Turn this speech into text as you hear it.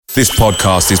This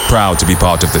podcast is proud to be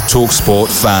part of the TalkSport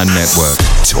Fan Network.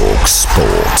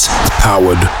 TalkSport.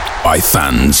 Powered by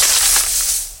fans.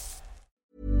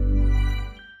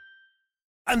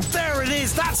 And there it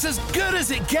is, that's as good as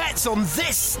it gets on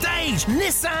this stage.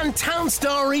 Nissan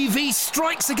Townstar EV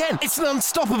strikes again. It's an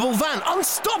unstoppable van,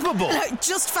 unstoppable.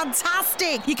 Just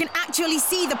fantastic. You can actually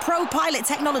see the Pro Pilot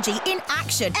technology in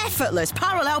action. Effortless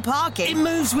parallel parking. It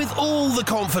moves with all the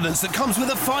confidence that comes with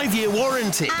a 5-year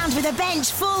warranty. And with a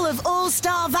bench full of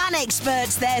all-star van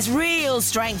experts, there's real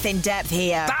strength in depth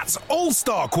here. That's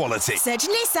all-star quality. Search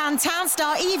Nissan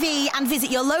Townstar EV and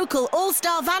visit your local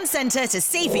all-star van centre to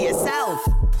see for yourself.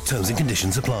 Terms and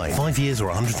conditions apply. 5 years or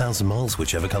 100,000 miles,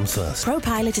 whichever comes first. Pro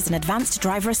Pilot is an advanced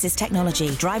driver assist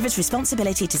technology. Driver's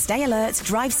responsibility to stay alert,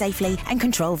 drive safely, and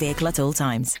control vehicle at all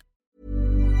times.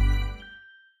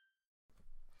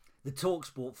 The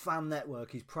TalkSport Fan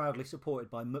Network is proudly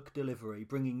supported by McDelivery,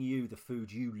 bringing you the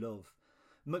food you love.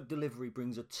 McDelivery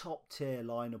brings a top-tier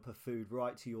lineup of food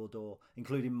right to your door,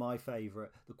 including my favourite,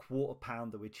 the quarter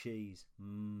pounder with cheese.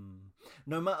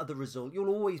 No matter the result, you'll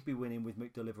always be winning with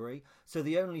McDelivery, so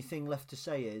the only thing left to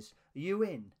say is, are you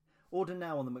in? Order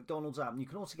now on the McDonald's app, and you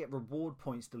can also get reward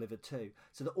points delivered too,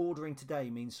 so that ordering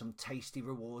today means some tasty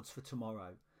rewards for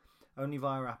tomorrow. Only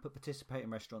via app at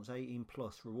participating restaurants, 18+,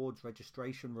 rewards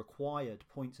registration required,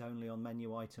 points only on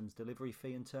menu items, delivery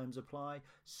fee and terms apply.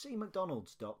 See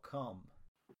mcdonalds.com.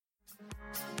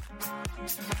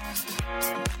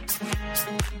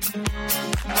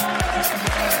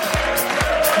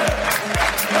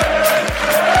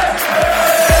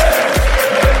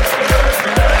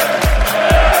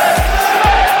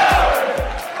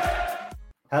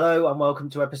 Hello and welcome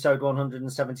to episode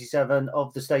 177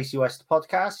 of the Stacey West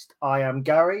podcast. I am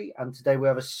Gary and today we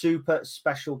have a super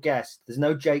special guest. There's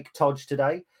no Jake Todge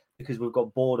today because we've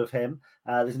got bored of him.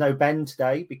 There's no Ben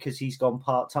today because he's gone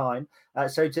part-time.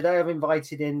 So today I've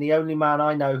invited in the only man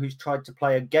I know who's tried to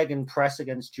play a gegenpress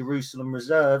against Jerusalem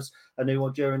reserves and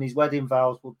who during his wedding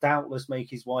vows will doubtless make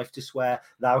his wife to swear,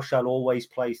 "Thou shalt always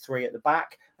play three at the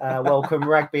back." Welcome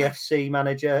Rugby FC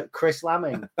manager Chris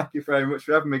Lamming. Thank you very much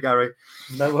for having me, Gary.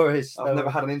 No worries. I've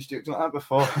never had an introduction like that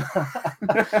before.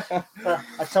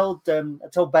 I told Ben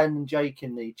and Jake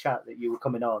in the chat that you were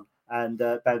coming on. And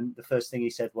Ben, the first thing he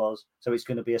said was, "So it's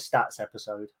going to be a stats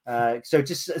episode." So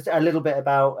just a little bit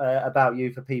about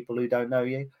you for people who don't know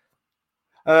you.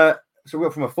 So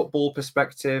we're from a football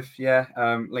perspective,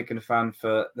 Lincoln fan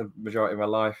for the majority of my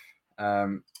life.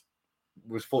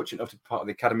 Was fortunate enough to be part of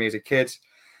the academy as a kid,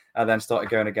 and then started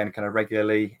going again kind of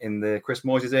regularly in the Chris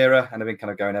Moyes' era, and I've been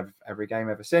kind of going every game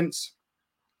ever since.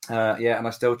 And I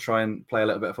still try and play a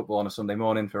little bit of football on a Sunday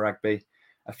morning for rugby.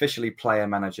 Officially player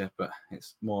manager, but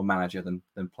it's more manager than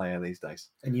player these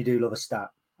days. And you do love a stat.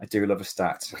 I do love a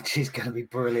stat, which is going to be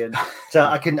brilliant. So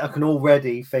I can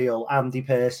already feel Andy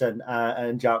Pearson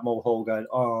and Jack Mulhall going,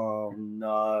 "Oh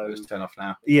no!" Just turn off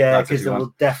now. Yeah, because there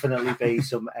will definitely be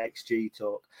some XG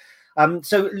talk.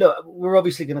 So look, we're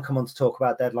obviously going to come on to talk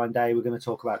about deadline day. We're going to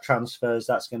talk about transfers.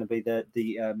 That's going to be the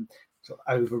sort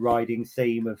of overriding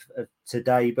theme of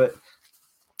today, but.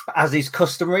 As is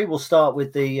customary, we'll start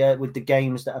with the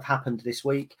games that have happened this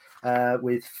week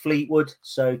with Fleetwood.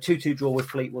 So 2-2 draw with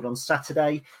Fleetwood on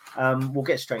Saturday. We'll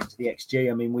get straight into the XG.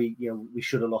 I mean, we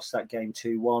should have lost that game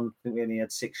 2-1. I think we only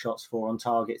had 6 shots, 4 on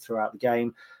target throughout the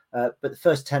game. But the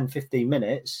first 10-15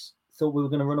 minutes, thought we were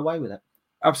going to run away with it.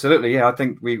 Absolutely, yeah. I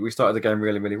think we started the game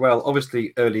really, really well.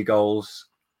 Obviously, early goals,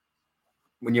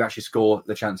 when you actually score,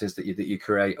 the chances that you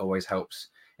create always helps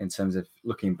in terms of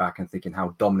looking back and thinking how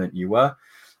dominant you were.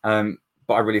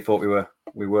 But I really thought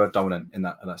we were dominant in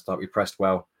that start. We pressed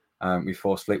well. We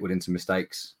forced Fleetwood into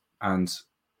mistakes and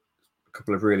a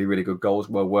couple of really, really good goals,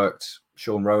 well worked.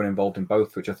 Sean Rowan involved in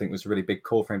both, which I think was a really big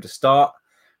call for him to start.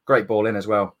 Great ball in as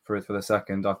well for the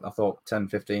second. I thought 10,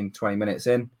 15, 20 minutes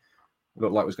in,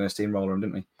 looked like we was going to steamroller him,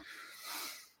 didn't we?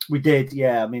 We did,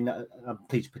 yeah. I mean, I'm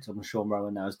pleased to put on Sean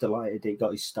Rowan now. I was delighted he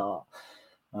got his start.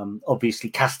 Obviously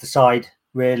cast aside,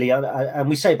 really, and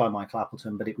we say by Michael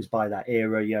Appleton, but it was by that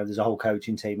era. You know, there's a whole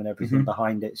coaching team and everything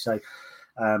behind it. So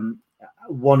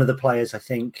one of the players I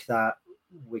think that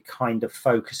we're kind of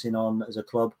focusing on as a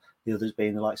club, the others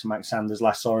being the likes of Max Sanders,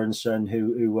 Lasse Sorensen,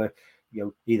 who were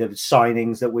either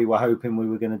signings that we were hoping we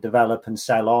were going to develop and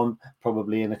sell on,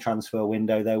 probably in a transfer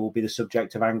window. They will be the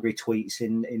subject of angry tweets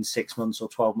in 6 months or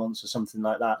 12 months or something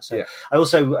like that. So yeah. I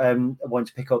also wanted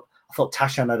to pick up, I thought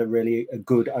Tashan had a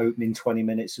good opening 20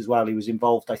 minutes as well. He was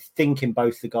involved, I think, in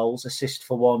both the goals, assist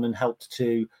for one and helped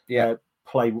to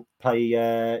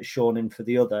play Sean in for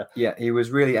the other. Yeah, he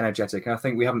was really energetic. And I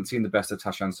think we haven't seen the best of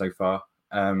Tashan so far.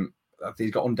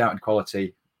 He's got undoubted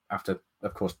quality after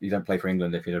of course, you don't play for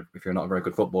England if you're not a very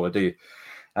good footballer, do you?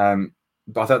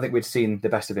 But I don't think we'd seen the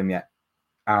best of him yet.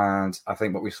 And I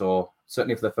think what we saw,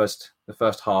 certainly for the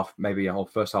first half, maybe a whole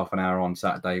first half an hour on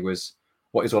Saturday, was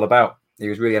what he's all about. He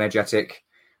was really energetic.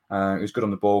 He was good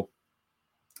on the ball.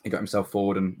 He got himself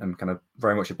forward and kind of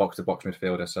very much a box-to-box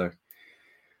midfielder. So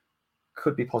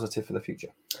could be positive for the future.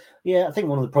 Yeah, I think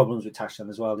one of the problems with Tashan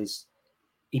as well is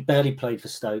he barely played for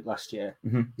Stoke last year.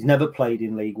 Mm-hmm. He's never played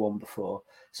in League One before.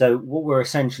 So what we're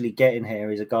essentially getting here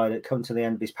is a guy that come to the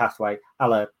end of his pathway, a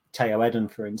la Teo Eden,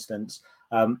 for instance.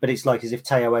 But it's like as if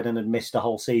Teo Eden had missed a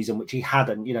whole season, which he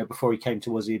hadn't, before he came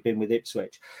to us, he'd been with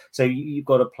Ipswich. So you've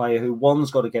got a player who,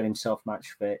 one's got to get himself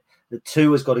match fit. The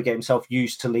two has got to get himself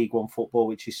used to League One football,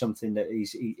 which is something that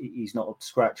he's not up to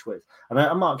scratch with.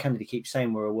 And Mark Kennedy keeps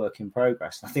saying we're a work in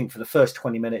progress. And I think for the first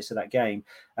 20 minutes of that game,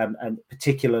 and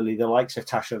particularly the likes of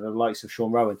Tasha and the likes of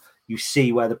Sean Rowan, you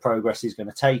see where the progress is going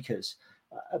to take us.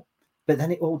 But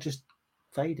then it all just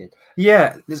faded.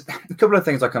 Yeah, there's a couple of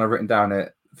things I kind of written down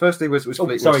here. Firstly was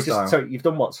Fleetwood's style. Sorry, you've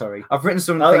done what? Sorry, I've written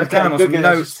some things down on some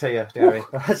notes here, Jerry.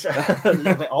 That's a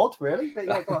little bit odd, really. But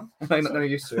yeah, go on. I'm not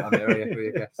used to it. I'm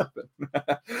here, guess.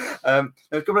 But there's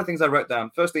a couple of things I wrote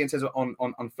down. Firstly, in terms of on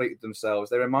Fleetwood themselves,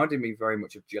 they reminded me very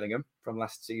much of Gillingham from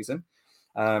last season.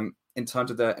 In terms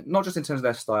of not just in terms of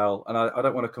their style, and I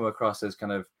don't want to come across as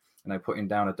kind of putting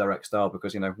down a direct style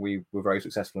because we were very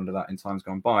successful under that in times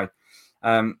gone by.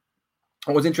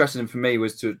 What was interesting for me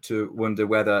was to wonder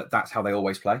whether that's how they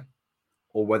always play,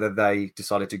 or whether they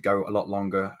decided to go a lot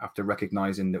longer after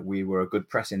recognising that we were a good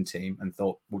pressing team and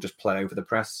thought we'll just play over the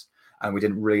press, and we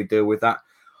didn't really deal with that.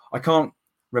 I can't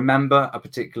remember a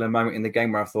particular moment in the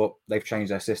game where I thought they've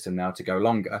changed their system now to go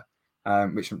longer,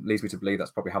 which leads me to believe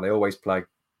that's probably how they always play.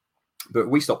 But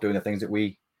we stopped doing the things that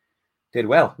we did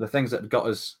well, the things that got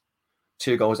us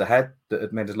 2 goals ahead that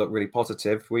had made us look really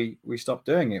positive. We stopped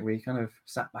doing it. We kind of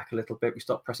sat back a little bit. We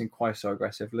stopped pressing quite so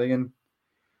aggressively, and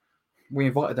we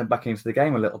invited them back into the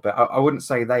game a little bit. I wouldn't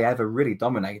say they ever really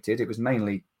dominated. It was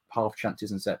mainly half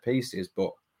chances and set pieces,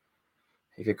 but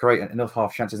if you create enough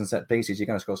half chances and set pieces, you're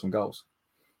going to score some goals.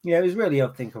 Yeah, it was really, I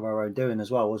think, of our own doing as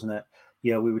well, wasn't it?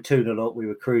 We were 2-0 up, we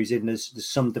were cruising. There's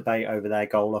some debate over their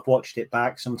goal. I've watched it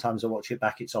back. Sometimes I watch it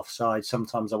back, it's offside.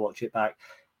 Sometimes I watch it back,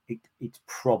 it's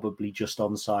probably just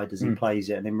onside as he plays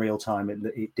it, and in real time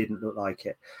it didn't look like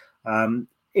it.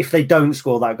 If they don't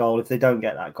score that goal, if they don't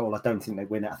get that goal, I don't think they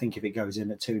win it. I think if it goes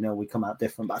in at 2-0, we come out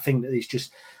different. But I think that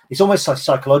it's almost like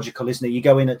psychological, isn't it? You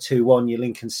go in at 2-1, you're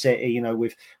Lincoln City,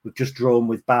 we've just drawn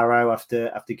with Barrow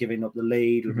after giving up the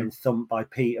lead. We've been thumped by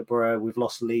Peterborough. We've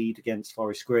lost lead against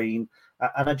Forest Green.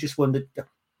 And I just wondered,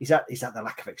 is that the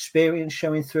lack of experience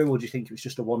showing through, or do you think it was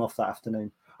just a one-off that afternoon?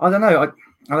 I don't know.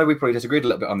 I know we probably disagreed a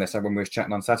little bit on this when we were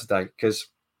chatting on Saturday, because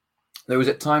there was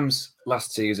at times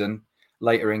last season,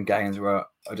 later in games, where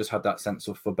I just had that sense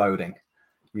of foreboding.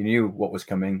 You knew what was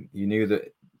coming. You knew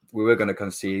that we were going to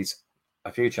concede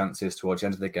a few chances towards the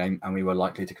end of the game, and we were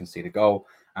likely to concede a goal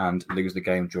and lose the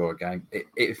game, draw a game.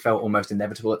 It felt almost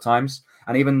inevitable at times.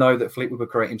 And even though that Fleetwood were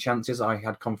creating chances, I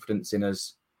had confidence in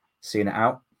us seeing it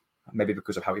out. Maybe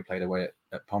because of how we played away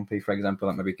at Pompey, for example,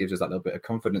 that maybe gives us that little bit of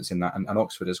confidence in that, and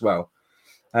Oxford as well.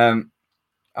 I'll be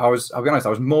honest, I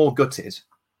was more gutted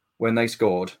when they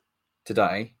scored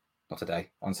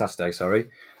on Saturday, sorry.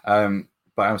 But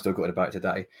I'm still gutted about it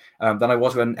today, than I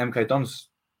was when MK Dons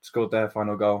scored their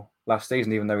final goal last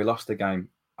season, even though we lost the game,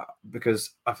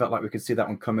 because I felt like we could see that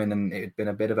one coming and it had been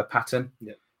a bit of a pattern.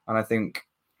 Yeah. And I think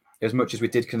as much as we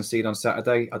did concede on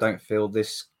Saturday, I don't feel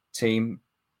this team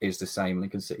is the same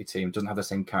Lincoln City team. Doesn't have the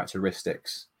same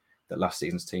characteristics that last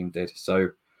season's team did. So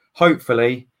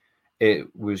hopefully it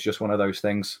was just one of those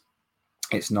things.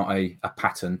 It's not a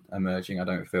pattern emerging, I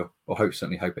don't feel. Or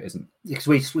certainly hope it isn't. Because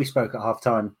we spoke at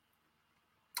half-time,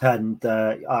 and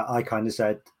I kind of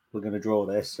said, we're going to draw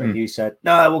this. And you said,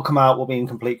 no, we'll come out, we'll be in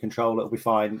complete control, it'll be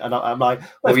fine. And I'm like,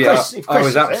 well, I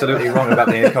was absolutely wrong about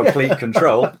the complete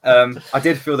control. I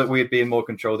did feel that we'd be in more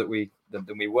control than we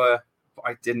were.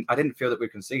 I didn't feel that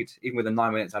we'd concede, even with the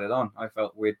 9 minutes added on. I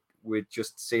felt we'd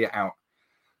just see it out,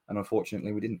 and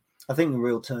unfortunately, we didn't. I think the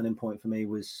real turning point for me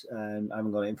was I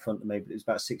haven't got it in front of me, but it was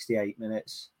about 68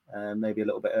 minutes, maybe a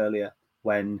little bit earlier,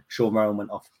 when Sean Rowan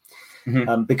went off.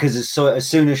 Because as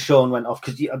soon as Sean went off,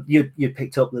 because you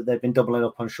picked up that they'd been doubling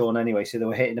up on Sean anyway, so they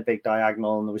were hitting a big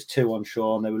diagonal, and there was 2 on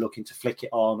Sean. They were looking to flick it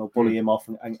on or bully him off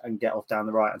and get off down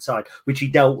the right hand side, which he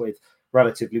dealt with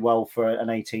relatively well for an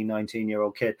 18,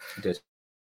 19-year-old kid. He did.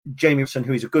 Jamie Robson,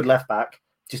 who is a good left back,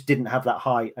 just didn't have that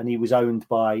height, and he was owned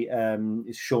by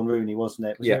Sean Rooney, wasn't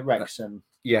it? Was it Wrexham?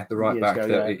 Yeah, the right back.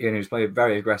 Ago, and he was playing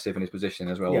very aggressive in his position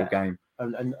as well all game.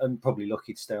 and probably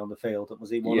lucky to stay on the field. Was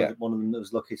he one of them that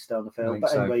was lucky to stay on the field? But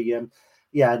so. Anyway, and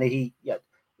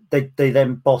they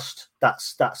then bossed that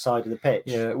side of the pitch.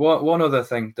 Yeah, one other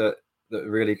thing that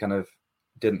really kind of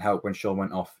didn't help when Sean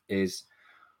went off is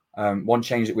one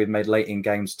change that we've made late in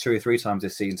games 2 or 3 times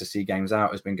this season to see games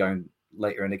out has been going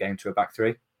later in the game to a back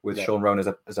 3 with Sean Rowan as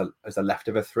a left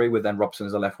of a 3 with then Robson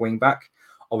as a left wing back.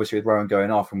 Obviously, with Rowan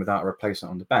going off and without a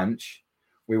replacement on the bench,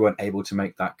 we weren't able to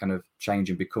make that kind of change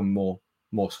and become more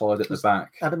solid at the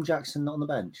back. Adam Jackson not on the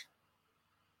bench?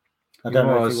 I don't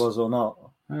know if he was or not.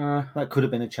 That could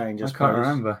have been a change. I can't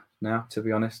remember now, to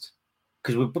be honest.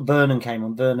 Because Vernon came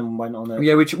on. Vernon went on.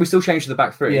 Yeah, we still changed to the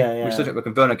back 3. Yeah. We still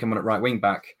Vernon came on at right wing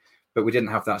back, but we didn't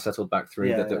have that settled back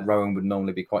 3 that Rowan would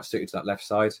normally be quite suited to that left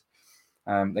side.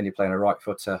 Then you're playing a right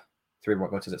footer, 3 right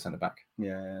footers at centre back.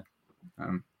 Yeah.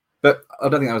 But I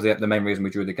don't think that was the main reason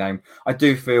we drew the game. I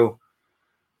do feel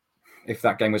if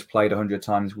that game was played 100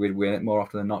 times, we'd win it more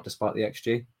often than not, despite the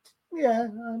XG. Yeah,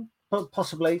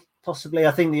 possibly.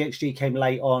 I think the XG came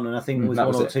late on, and I think there was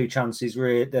one or two chances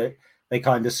that they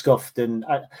kind of scuffed. And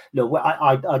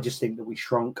I just think that we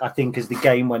shrunk. I think as the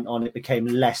game went on, it became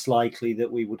less likely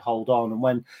that we would hold on. And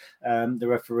when the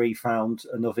referee found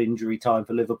enough injury time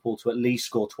for Liverpool to at least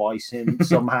score twice in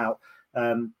somehow,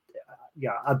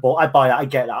 I buy that. I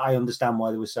get that. I understand why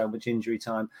there was so much injury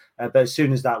time. But as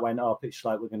soon as that went up, it's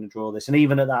like we're going to draw this. And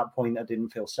even at that point, I didn't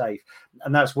feel safe.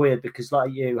 And that's weird because,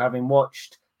 like you, having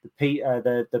watched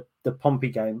the Pompey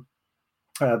game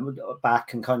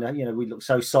back and kind of, we looked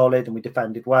so solid and we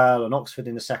defended well, and Oxford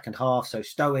in the second half so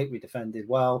stoic, we defended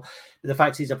well. But the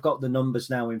fact is, I've got the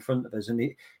numbers now in front of us, and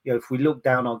if we look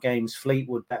down our games,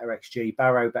 Fleetwood better XG,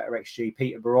 Barrow better XG,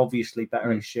 Peterborough obviously better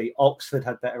XG, Oxford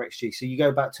had better XG. So you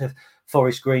go back to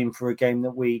Forest Green for a game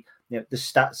that we, the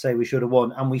stats say we should have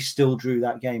won, and we still drew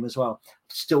that game as well.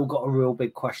 Still got a real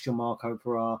big question mark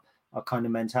over our kind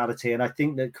of mentality. And I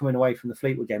think that coming away from the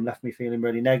Fleetwood game left me feeling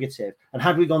really negative. And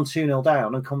had we gone 2-0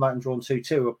 down and come back and drawn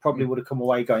 2-2, I probably would have come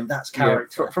away going, that's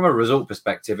character. From a result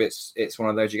perspective, it's one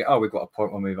of those you go, we've got a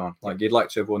point, we'll move on. Like, you'd like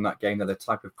to have won that game. They're the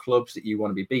type of clubs that you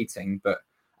want to be beating, but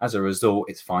as a result,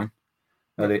 it's fine.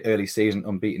 Early season,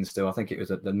 unbeaten still. I think it was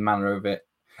the manner of it.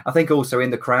 I think also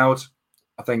in the crowd,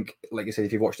 I think, like you said,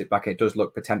 if you watched it back, it does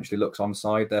potentially looks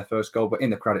onside, their first goal, but in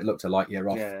the crowd, it looked a light year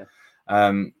off. Yeah.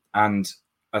 And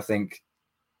I think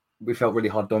we felt really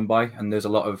hard done by, and there's a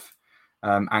lot of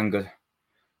anger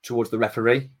towards the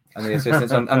referee and the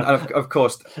assistants. and of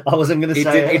course, I wasn't going to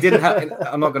say he didn't have.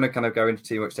 I'm not going to kind of go into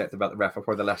too much depth about the ref.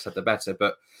 Probably the less said, the better.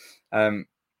 But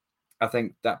I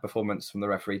think that performance from the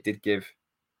referee did give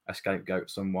a scapegoat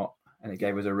somewhat, and it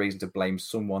gave us a reason to blame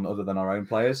someone other than our own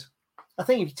players. I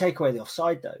think if you take away the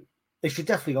offside, though, they should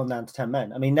definitely gone down to 10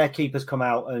 men. I mean, their keeper's come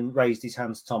out and raised his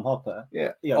hands to Tom Hopper.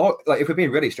 Yeah. Or, like, if we're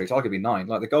being really strict, arguably 9.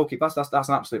 Like, the goalkeeper, that's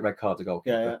an absolute red card to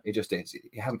goalkeeper. Yeah. It just is.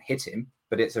 He hasn't hit him,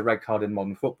 but it's a red card in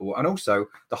modern football. And also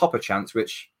the Hopper chance,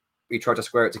 which he tried to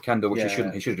square it to Kendall, which he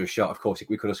shouldn't. He should have just shot. Of course,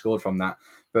 we could have scored from that.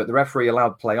 But the referee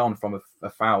allowed play on from a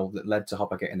foul that led to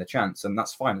Hopper getting the chance. And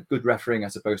that's fine. Good refereeing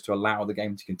as opposed to allow the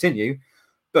game to continue.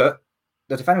 But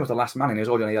the defender was the last man and he was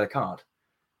already on a yellow card.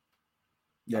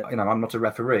 Yeah, I'm not a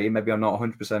referee. Maybe I'm not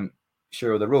 100%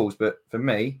 sure of the rules, but for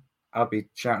me, I'd be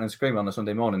shouting and screaming on a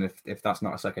Sunday morning if that's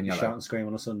not a second yellow. Shout and scream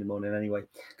on a Sunday morning anyway.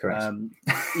 Correct. And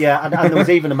there was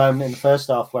even a moment in the first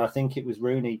half where I think it was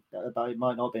Rooney, but it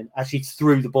might not have been, actually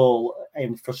threw the ball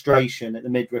in frustration at the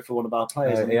midriff for one of our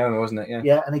players. Wasn't it? Yeah.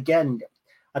 Yeah, and again,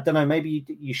 I don't know, maybe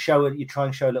you try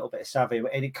and show a little bit of savvy,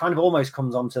 and it kind of almost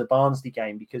comes on to the Barnsley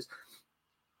game because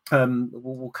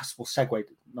we'll segue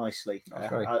nicely.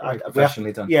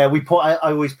 Professionally done. Yeah, I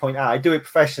always point out. I do it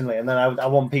professionally, and then I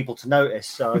want people to notice.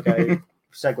 So I go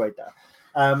segued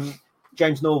there.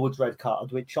 James Norwood's red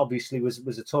card, which obviously was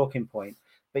a talking point,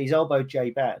 but he's elbowed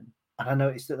Jay Ben, and I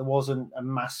noticed that there wasn't a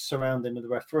mass surrounding of the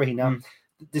referee. Now,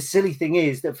 the silly thing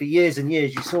is that for years and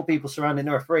years, you saw people surrounding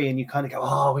the referee, and you kind of go,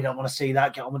 "Oh, we don't want to see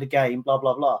that. Get on with the game." Blah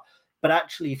blah blah. But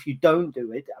actually, if you don't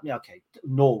do it, I mean, okay,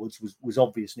 Norwood's was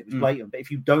obvious and it was blatant. But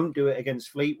if you don't do it against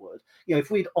Fleetwood,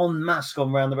 if we'd en masse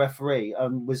gone around the referee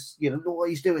and was, look what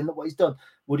he's doing, look what he's done,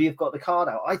 would he have got the card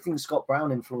out? I think Scott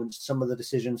Brown influenced some of the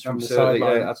decisions from the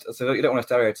sideline. Yeah, so you don't want to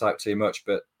stereotype too much,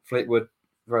 but Fleetwood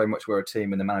very much were a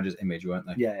team in the manager's image, weren't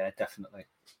they? Yeah, definitely.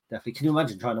 Can you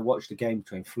imagine trying to watch the game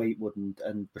between Fleetwood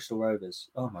and Bristol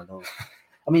Rovers? Oh my God.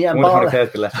 I mean, yeah,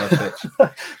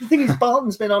 the thing is,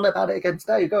 Barton's been on about it again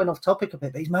today. Going off topic a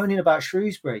bit, but he's moaning about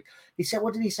Shrewsbury. He said,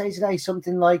 what did he say today?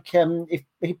 Something like,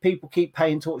 if people keep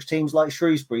paying to watch teams like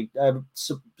Shrewsbury,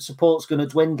 support's going to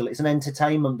dwindle. It's an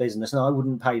entertainment business, and I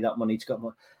wouldn't pay that money to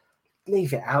go.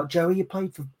 leave it out, Joey. You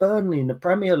played for Burnley in the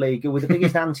Premier League, who were the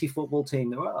biggest anti-football team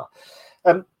there are.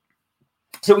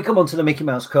 So we come on to the Mickey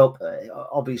Mouse Cup,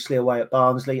 obviously away at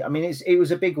Barnsley. I mean, it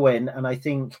was a big win, and I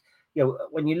think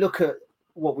when you look at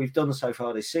what we've done so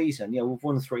far this season, we've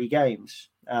won 3 games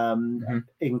in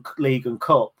League and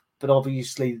Cup, but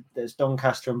obviously there's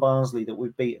Doncaster and Barnsley that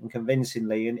we've beaten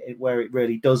convincingly, and where it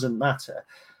really doesn't matter.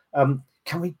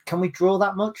 Can we draw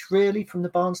that much really from the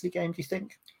Barnsley game? Do you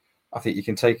think? I think you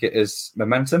can take it as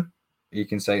momentum. You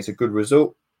can say it's a good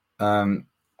result.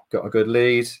 Got a good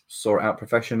lead, saw it out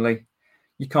professionally.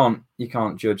 You can't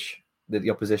judge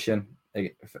the opposition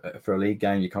for a league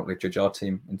game. You can't really judge our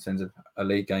team in terms of a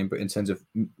league game, but in terms of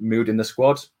mood in the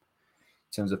squad,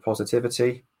 in terms of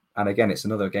positivity, and again, it's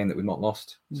another game that we've not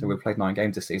lost. So we've played 9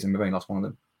 games this season. We've only lost 1 of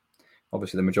them.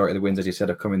 Obviously, the majority of the wins, as you said,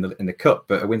 have come in the cup,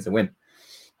 but a win's a win,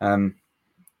 and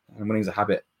winning's a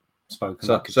habit. So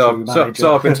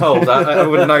I've been told. I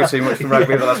wouldn't know too much from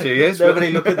rugby the last few years.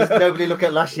 Nobody look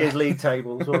at last year's league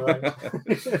tables. All right.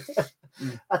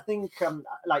 I think,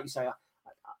 like you say,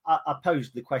 I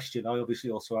posed the question. I obviously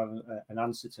also have an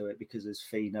answer to it because, as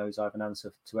Fee knows, I have an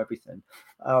answer to everything.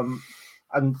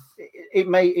 And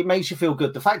it makes you feel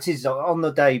good. The fact is, on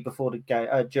the day before the game,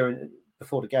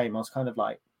 before the game, I was kind of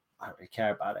like, I don't really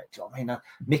care about it. Do you know what I mean?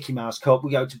 Mickey Mouse Cup, we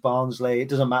go to Barnsley. It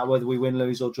doesn't matter whether we win,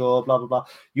 lose, or draw, blah, blah, blah.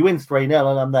 You win 3-0,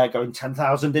 and I'm there going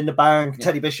 10,000 in the bank. Yeah.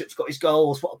 Teddy Bishop's got his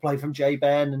goals. What a play from Jay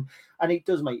Ben. And it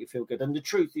does make you feel good. And the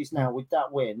truth is now, with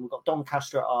that win, we've got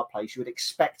Doncaster at our place. You would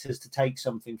expect us to take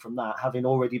something from that, having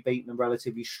already beaten a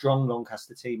relatively strong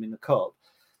Doncaster team in the Cup.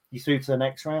 You through to the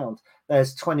next round.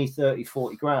 There's 20, 30,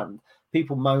 40 grand.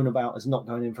 People moan about us not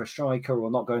going in for a striker or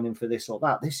not going in for this or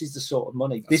that. This is the sort of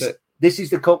money. This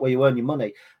is the cup where you earn your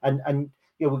money. And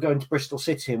we're going to Bristol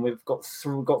City and we've got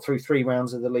through 3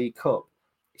 rounds of the League Cup.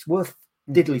 It's worth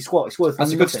diddly squat. It's worth.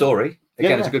 That's nothing. A good story.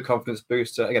 Again, it's a good confidence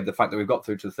booster. Again, the fact that we've got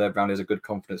through to the 3rd round is a good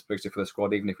confidence booster for the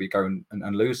squad, even if we go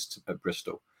and lose at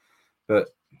Bristol. But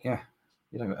yeah,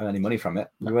 you don't earn any money from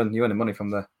it. You earn the money from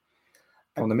the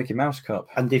Mickey Mouse Cup.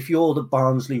 And if you're the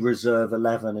Barnsley reserve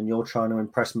 11 and you're trying to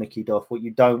impress Mickey Duff, what you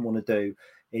don't want to do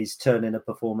is turn in a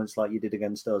performance like you did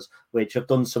against us, which I've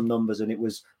done some numbers, and it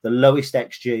was the lowest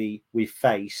XG we've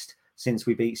faced since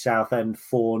we beat Southend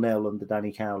 4-0 under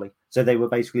Danny Cowley. So they were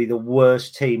basically the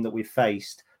worst team that we've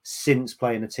faced since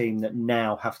playing a team that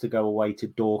now have to go away to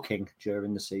Dorking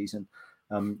during the season.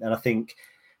 And I think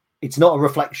it's not a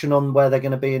reflection on where they're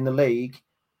going to be in the league,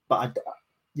 but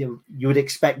you would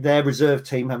expect their reserve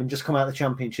team, having just come out of the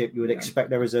Championship, you would expect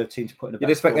their reserve team to put in a. You'd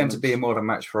expect them to be more of a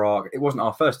match for our. It wasn't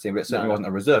our first team, but it certainly wasn't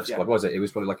a reserve squad, was it? It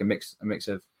was probably like a mix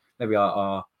of maybe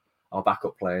our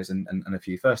backup players and a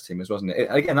few first teamers, wasn't it?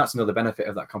 Again, that's another benefit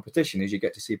of that competition is you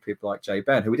get to see people like Jay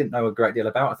Ben, who we didn't know a great deal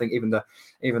about. I think even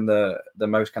the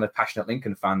most kind of passionate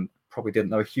Lincoln fan probably didn't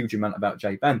know a huge amount about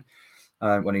Jay Ben.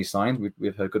 When he signed,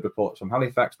 we've heard good reports from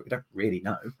Halifax, but we don't really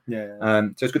know.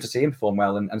 So it's good to see him perform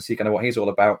well and see kind of what he's all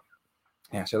about.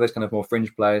 Yeah, so there's kind of more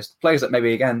fringe players that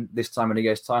maybe again this time in a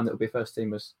year's time that will be first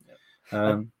teamers.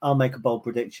 I'll make a bold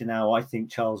prediction now. I think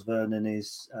Charles Vernon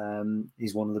is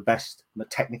one of the best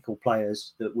technical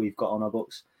players that we've got on our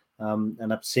books.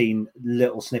 And I've seen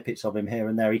little snippets of him here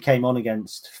and there. He came on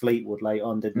against Fleetwood late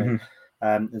on, didn't he?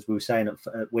 As we were saying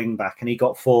at wing back, and he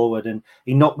got forward and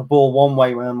he knocked the ball one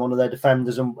way around one of their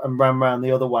defenders and ran around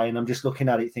the other way. And I'm just looking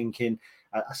at it thinking,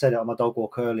 I said it on my dog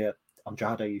walk earlier,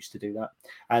 Andrade used to do that.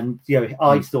 And,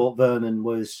 I thought Vernon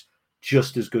was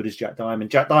just as good as Jack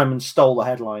Diamond. Jack Diamond stole the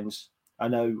headlines. I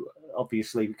know,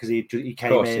 obviously, because he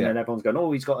came in and everyone's going,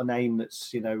 oh, he's got a name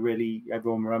that's, really,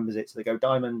 everyone remembers it. So they go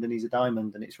Diamond and he's a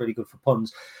diamond and it's really good for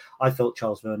puns. I thought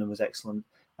Charles Vernon was excellent.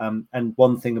 And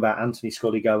one thing about Anthony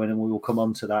Scully going, and we will come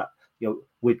on to that,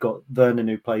 we've got Vernon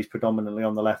who plays predominantly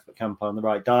on the left, but can play on the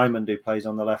right. Diamond who plays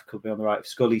on the left could be on the right. If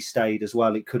Scully stayed as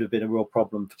well, it could have been a real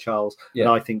problem for Charles. Yeah.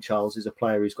 And I think Charles is a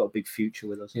player who's got a big future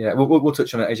with us. Yeah, we'll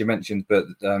touch on it as you mentioned, but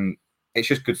it's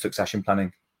just good succession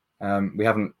planning. We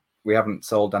haven't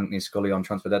sold Anthony Scully on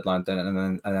transfer deadline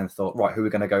and then thought, right, who are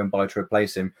we going to go and buy to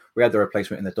replace him? We had the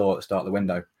replacement in the door at the start of the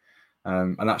window,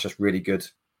 and that's just really good.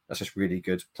 That's just really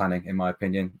good planning, in my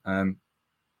opinion.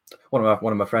 One of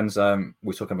my friends, we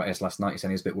were talking about this last night. He said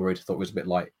he was a bit worried. Thought it was a bit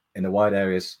light in the wide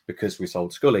areas because we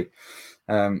sold Scully.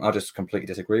 I just completely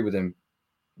disagree with him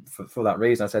for that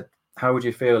reason. I said, how would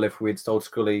you feel if we'd sold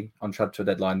Scully on transfer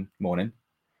deadline morning,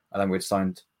 and then we'd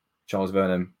signed Charles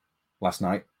Vernon last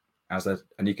night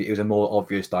it was a more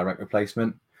obvious direct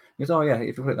replacement? He goes, oh yeah,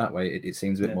 if you put it that way, it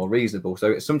seems a bit more reasonable.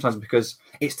 So it's sometimes because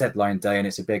it's deadline day and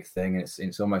it's a big thing, and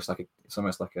it's almost like a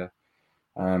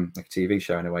TV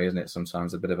show in a way, isn't it?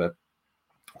 Sometimes a bit of a,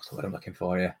 what's the word I'm looking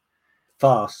for? Yeah,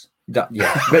 farce. But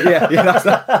that's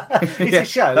that. It's a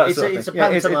show. It's a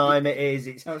pantomime.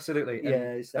 It's absolutely.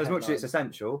 Yeah. It's as much as it's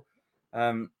essential,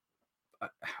 I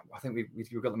think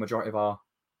we've got the majority of our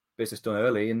business done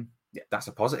early, and that's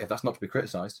a positive. That's not to be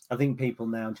criticised. I think people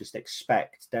now just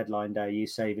expect deadline day. You're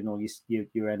saving all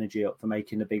your energy up for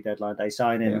making the big deadline day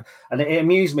signing, and it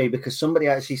amused me because somebody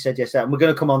actually said yesterday, and we're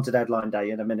going to come on to deadline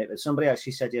day in a minute, but somebody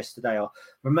actually said yesterday, "Oh,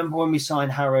 remember when we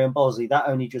signed Harry and Bosley? That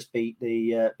only just beat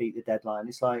the deadline."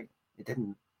 It's like it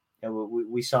didn't.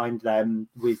 We signed them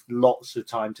with lots of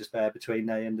time to spare between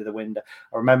the end of the window.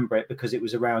 I remember it because it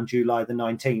was around July the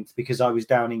 19th because I was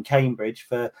down in Cambridge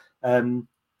for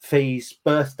Fee's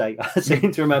birthday, I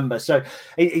seem to remember. So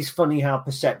it's funny how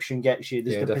perception gets you.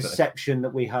 There's the definitely. Perception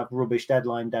that we have rubbish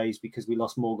deadline days because we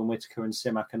lost Morgan Whittaker and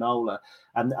Simak and Ola,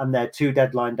 and they're 2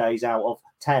 deadline days out of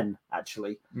 10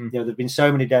 actually. There've been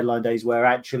so many deadline days where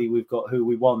actually we've got who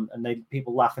we want, and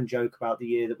people laugh and joke about the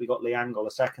year that we got Lee Angle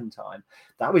a second time.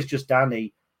 That was just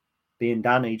Danny being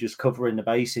Danny, just covering the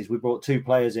bases. We brought 2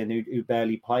 players in who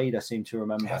barely played, I seem to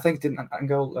remember. I think didn't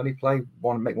Angle only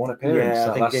make one appearance? Yeah,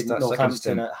 I think that's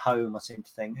Northampton at home, I seem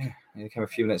to think. Yeah, he came a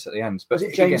few minutes at the end. But was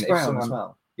it James Brown as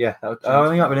well? Yeah, he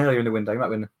might have been earlier in the window. He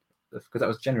might have been, because that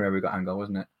was January we got Angle,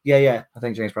 wasn't it? Yeah. I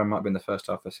think James Brown might have been the first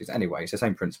half of the season. Anyway, it's the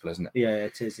same principle, isn't it? Yeah,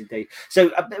 it is indeed. So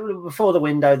before the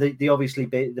window, the obviously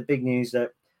the big news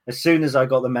that as soon as I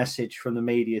got the message from the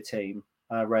media team,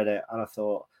 I read it and I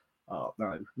thought, oh,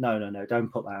 no,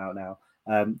 don't put that out now.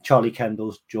 Charlie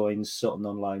Kendall joins Sutton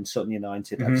online, Sutton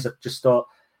United. I just thought,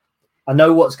 I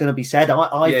know what's going to be said.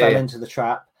 I fell into the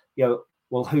trap.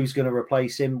 Well, who's going to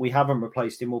replace him? We haven't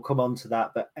replaced him. We'll come on to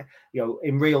that. But,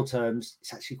 in real terms,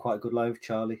 it's actually quite a good loan for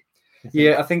Charlie.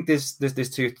 I think there's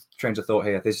 2 trains of thought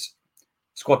here. There's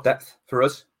squad depth for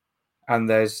us, and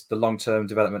there's the long-term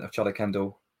development of Charlie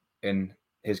Kendall in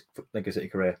his Lincoln City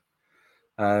career.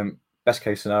 Best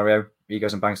case scenario, he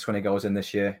goes and bangs 20 goals in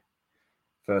this year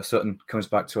for Sutton, comes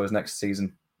back to us next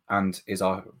season and is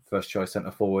our first choice centre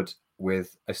forward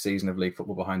with a season of league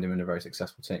football behind him and a very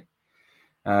successful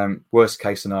team. Worst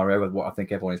case scenario, what I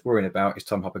think everyone is worrying about, is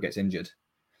Tom Hopper gets injured.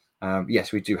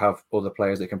 Yes, we do have other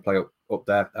players that can play up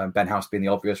there. Ben House being the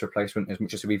obvious replacement, as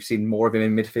much as we've seen more of him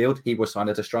in midfield. He was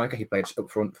signed as a striker. He played up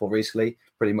front for Barnsley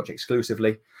pretty much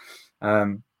exclusively.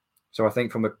 So I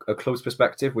think from a club's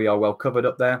perspective, we are well covered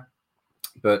up there.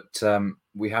 But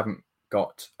we haven't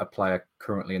got a player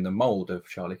currently in the mould of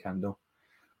Charlie Kendall.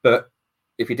 But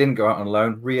if he didn't go out on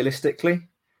loan, realistically,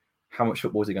 how much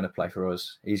football is he going to play for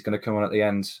us? He's going to come on at the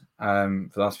end for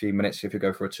the last few minutes. If you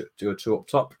go for a 2 up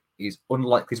top, he's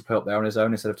unlikely to play up there on his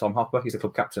own instead of Tom Hopper. He's the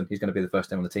club captain. He's going to be the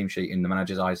first name on the team sheet in the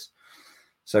manager's eyes.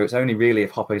 So it's only really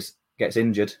if Hopper gets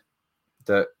injured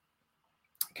that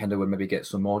Kendall would maybe get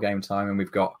some more game time. And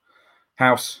we've got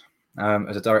House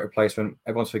as a direct replacement.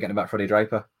 Everyone's forgetting about Freddie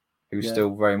Draper, who's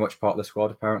still very much part of the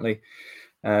squad, apparently.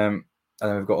 And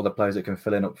then we've got other players that can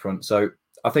fill in up front. So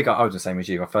I think I was the same as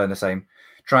you. I fell in the same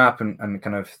trap and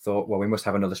kind of thought, well, we must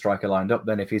have another striker lined up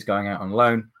then if he's going out on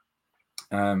loan.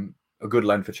 A good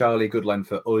loan for Charlie, good loan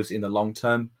for us in the long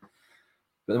term.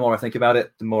 But the more I think about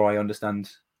it, the more I understand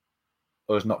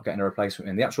us not getting a replacement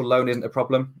in. The actual loan isn't a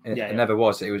problem. It never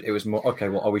was. It was more, okay,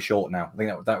 well, are we short now? I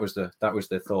think that was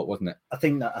the thought, wasn't it? I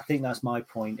think that's my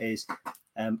point is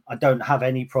I don't have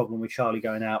any problem with Charlie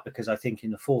going out because I think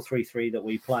in the 4-3-3 that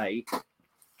we play,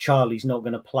 Charlie's not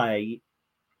going to play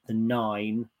the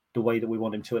 9 the way that we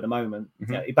want him to at the moment.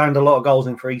 He banged a lot of goals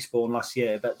in for Eastbourne last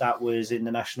year, but that was in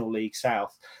the National League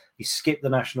South. He skipped the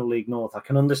National League North. I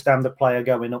can understand the player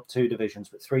going up 2 divisions,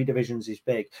 but 3 divisions is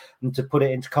big. And to put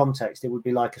it into context, it would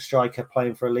be like a striker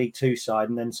playing for a League 2 side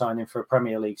and then signing for a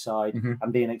Premier League side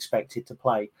and being expected to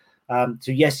play.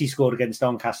 So yes, he scored against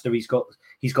Doncaster. He's got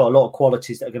a lot of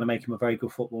qualities that are going to make him a very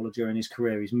good footballer during his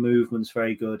career. His movement's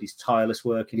very good. He's tireless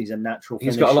working. He's a natural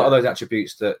finisher. He's got a lot of those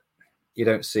attributes that you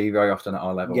don't see very often at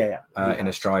our level. In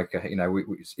a striker,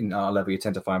 we in our level, you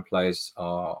tend to find players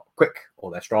are quick or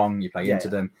they're strong. You play into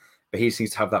them. But he seems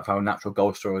to have that natural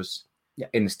goal scorer's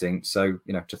instinct. So,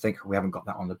 to think we haven't got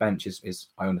that on the bench is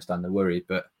I understand the worry,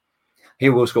 but he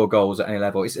will score goals at any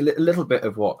level. It's a little bit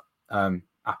of what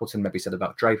Appleton maybe said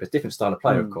about Draper. Different style of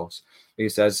player, of course. He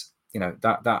says,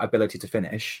 that ability to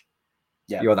finish,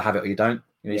 you either have it or you don't.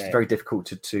 It's very difficult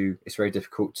to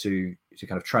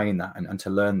kind of train that and to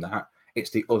learn that. It's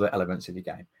the other elements of your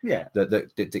game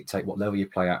that dictate what level you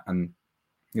play at. And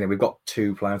we've got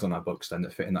 2 players on our books then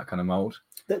that fit in that kind of mould.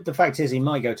 The fact is, he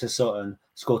might go to Sutton,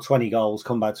 score 20 goals,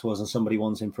 come back to us, and somebody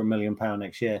wants him for £1 million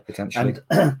next year. Potentially.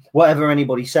 And whatever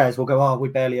anybody says, we'll go, we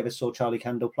barely ever saw Charlie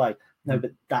Kendall play. No,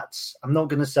 but I'm not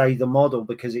going to say the model,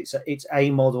 because it's a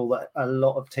model that a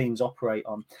lot of teams operate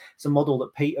on. It's a model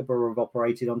that Peterborough have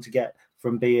operated on to get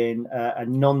from being a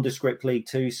nondescript League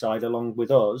Two side along with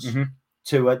us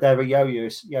to they're a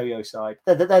yo-yo side.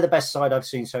 They're the best side I've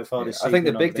seen so far this season. I think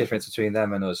the big difference between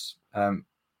them and us,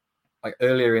 like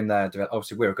earlier in their development,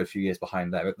 obviously we're a good few years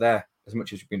behind there, but they're, as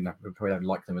much as we probably don't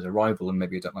like them as a rival and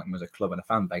maybe don't like them as a club and a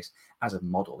fan base, as a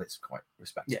model, it's quite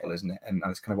respectable, isn't it? And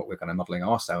it's kind of what we're kind of modelling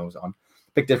ourselves on.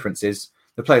 Big difference is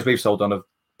the players we've sold on,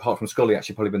 apart from Scully,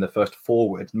 actually probably been the first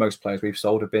forward. Most players we've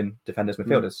sold have been defenders,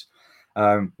 midfielders,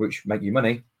 which make you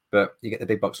money, but you get the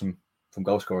big bucks from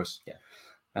goal scorers.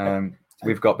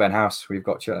 We've got Ben House, we've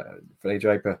got Freddie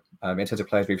Draper. In terms of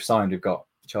players we've signed, we've got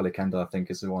Charlie Kendall, I think,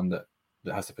 is the one that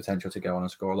has the potential to go on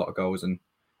and score a lot of goals and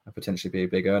potentially be a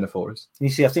big earner for us. You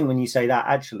see, I think when you say that,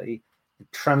 actually, the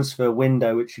transfer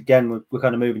window, which again we're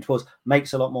kind of moving towards,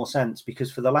 makes a lot more sense,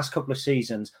 because for the last couple of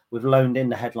seasons, we've loaned in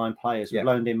the headline players. We've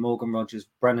loaned in Morgan Rogers,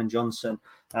 Brennan Johnson.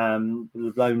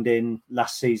 We've loaned in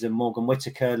last season Morgan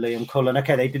Whittaker, Liam Cullen.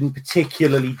 Okay, they didn't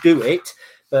particularly do it,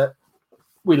 but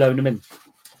we loaned them in.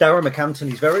 Darren McAnton,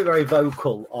 he's very, very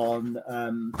vocal on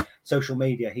social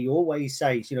media. He always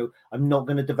says, I'm not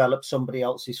going to develop somebody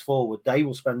else's forward. They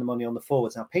will spend the money on the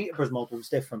forwards. Now, Peterborough's model is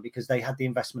different because they had the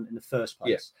investment in the first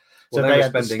place. Well, so they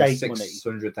were spending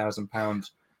 £600,000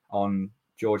 on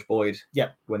George Boyd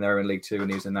when they were in League Two and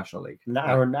he was in National League. And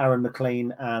Aaron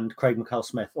McLean and Craig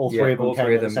McCall-Smith, all three of them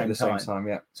came at the same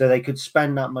time. So they could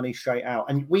spend that money straight out.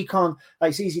 And we can't,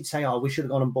 it's easy to say, we should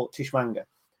have gone and bought Tishwanga.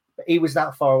 He was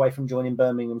that far away from joining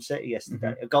Birmingham City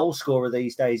yesterday. A goal scorer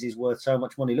these days is worth so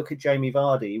much money. Look at Jamie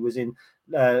Vardy. He was in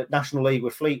National League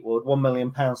with Fleetwood, £1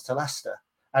 million to Leicester.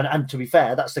 And to be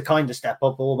fair, that's the kind of step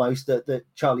up almost that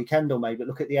Charlie Kendall made. But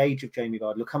look at the age of Jamie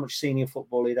Vardy. Look how much senior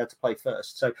football he'd had to play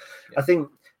first. So I think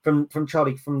from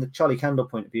the Charlie Kendall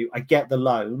point of view, I get the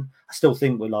loan. I still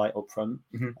think we're light up front.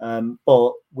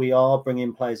 But we are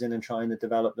bringing players in and trying to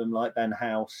develop them, like Ben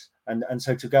House. And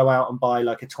so to go out and buy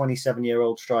like a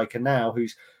 27-year-old striker now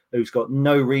who's got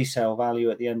no resale value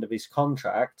at the end of his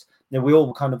contract. We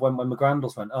all kind of went when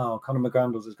McGrandles went, Conor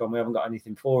McGrandles has gone. We haven't got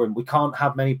anything for him. We can't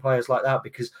have many players like that,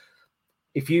 because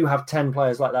if you have 10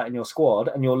 players like that in your squad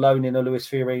and you're loaning a Lewis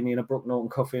Fiorini and a Brooke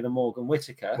Norton-Cuffy and a Morgan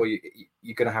Whittaker... Well,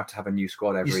 you're going to have a new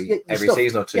squad every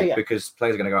season or two because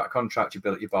players are going to go out of contract, you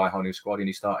buy a whole new squad and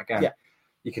you start again.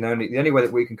 The only way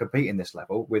that we can compete in this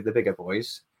level with the bigger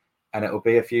boys, and it'll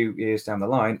be a few years down the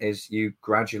line, is you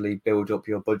gradually build up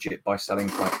your budget by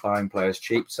buying players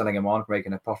cheap, selling them on,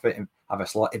 making a profit, and have a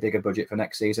slightly bigger budget for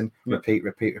next season.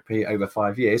 Repeat over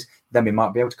 5 years. Then we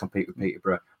might be able to compete with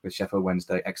Peterborough, with Sheffield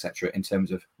Wednesday, etc. in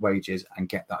terms of wages and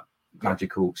get that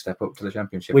magical step up to the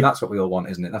Championship. That's what we all want,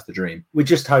 isn't it? That's the dream. We're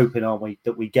just hoping, aren't we,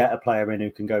 that we get a player in who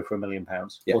can go for £1 million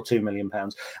or £2 million.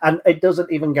 And it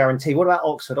doesn't even guarantee. What about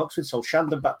Oxford? Oxford sold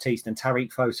Shandon Baptiste and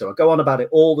Tariq Foso. I go on about it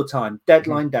all the time.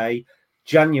 Deadline day,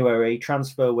 January,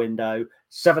 transfer window,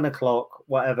 7:00,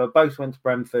 whatever. Both went to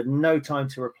Brentford. No time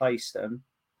to replace them.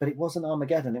 But it wasn't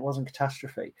Armageddon. It wasn't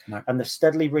catastrophe. No. And they've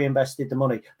steadily reinvested the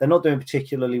money. They're not doing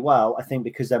particularly well, I think,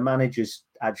 because their manager's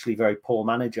actually a very poor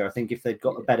manager. I think if they'd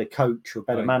got a better coach or a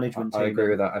better management team... I agree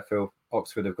with that. I feel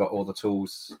Oxford have got all the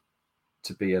tools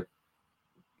to be a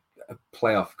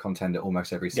playoff contender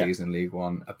almost every season in League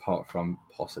One, apart from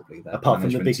possibly their apart from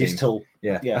the biggest tool.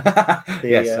 Yes,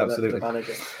 absolutely. The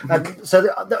manager. So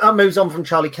that moves on from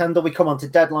Charlie Kendall. We come on to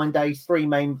deadline day. 3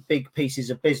 main big pieces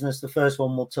of business. The first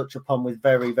one we'll touch upon with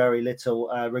very, very little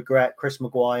regret. Chris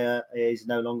Maguire is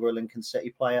no longer a Lincoln City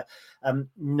player.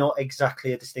 Not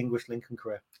exactly a distinguished Lincoln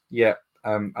career. Yeah,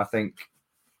 I think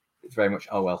it's very much,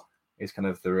 is kind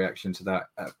of the reaction to that.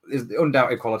 There's the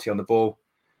undoubted quality on the ball.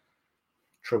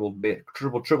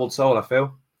 Troubled soul, I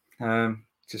feel.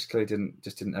 Just clearly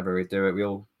didn't ever really do it. We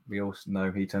all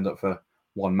know he turned up for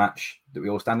one match that we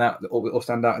all stand out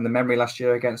in the memory last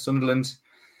year against Sunderland.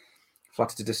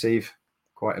 Flattered to deceive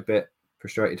quite a bit,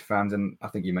 frustrated fans, and I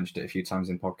think you mentioned it a few times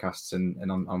in podcasts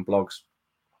and on blogs.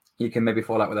 You can maybe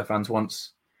fall out with their fans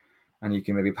once, and you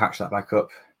can maybe patch that back up.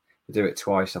 To do it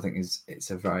twice, I think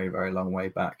it's a very, very long way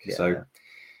back. So,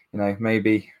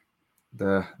 maybe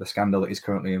the scandal that he's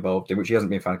currently involved in, which he hasn't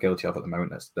been found guilty of at the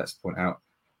moment, let's point out,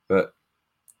 but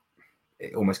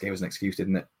it almost gave us an excuse,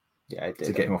 didn't it? Yeah, it did.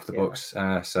 To get him off the books.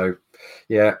 I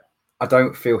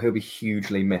don't feel he'll be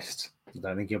hugely missed. I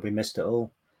don't think he'll be missed at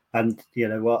all. And you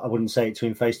know what, I wouldn't say it to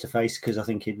him face to face because I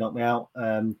think he'd knock me out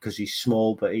because he's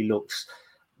small, but he looks,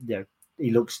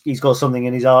 he's got something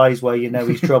in his eyes where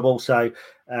he's trouble. So,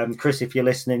 Chris, if you're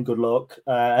listening, good luck.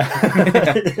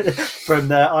 From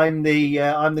there, I'm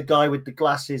the guy with the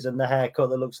glasses and the haircut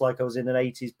that looks like I was in an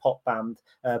 80s pop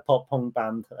punk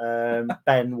band.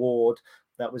 Ben Ward,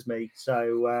 that was me.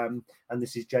 So, and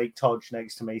this is Jake Todge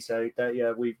next to me. So,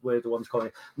 we're the ones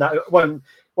calling. No,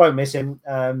 won't miss him.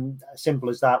 Simple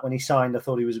as that. When he signed, I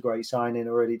thought he was a great signing.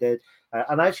 I really did.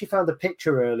 And I actually found a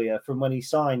picture earlier from when he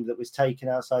signed that was taken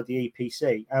outside the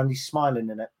EPC, and he's smiling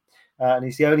in it. And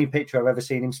it's the only picture I've ever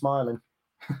seen him smiling.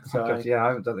 So, I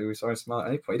don't think we saw him smile at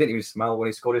any point. He didn't even smile when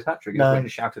he scored his hat-trick. He No. just went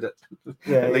and shouted at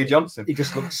Lee Johnson. He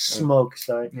just looked smug.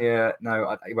 So yeah,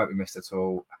 no, he won't be missed at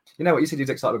all. You know what? You said he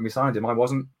was excited when we signed him. I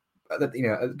wasn't.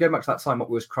 Going back to that time, what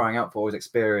we was crying out for was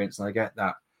experience, and I get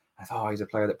that. I thought, he's a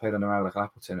player that played under Alex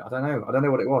Appleton. I don't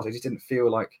know what it was. It just didn't feel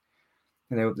like,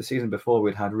 the season before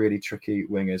we'd had really tricky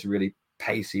wingers, really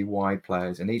pacey wide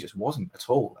players, and he just wasn't at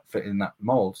all fit in that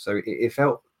mould. So it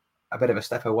felt a bit of a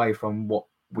step away from what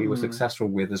we were successful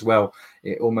with as well.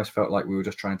 It almost felt like we were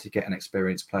just trying to get an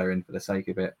experienced player in for the sake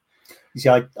of it. You see,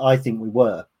 I think we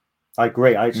were. I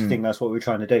agree. I just think that's what we were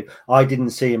trying to do. I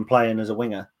didn't see him playing as a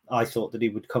winger. I thought that he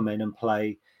would come in and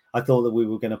play. I thought that we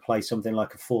were going to play something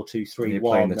like a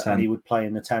 4-2-3-1, and he would play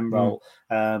in the 10 role.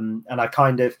 And I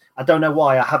don't know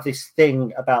why I have this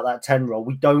thing about that 10 role.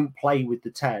 We don't play with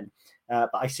the 10. But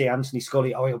I see Anthony Scully,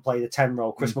 he'll play the 10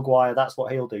 role. Chris Maguire, that's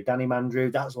what he'll do. Danny Mandrew,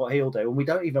 that's what he'll do. And we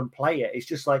don't even play it. It's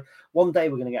just like one day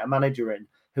we're going to get a manager in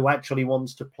who actually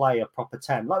wants to play a proper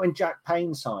 10. Like when Jack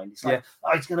Payne signed, it's like,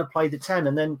 he's going to play the 10.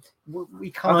 And then we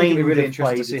kind of I think it'll be really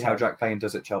interesting to see 10. how Jack Payne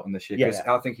does at Cheltenham this year. Because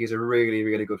I think he's a really,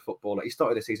 really good footballer. He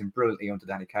started the season brilliantly under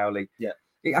Danny Cowley. Yeah.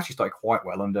 He actually started quite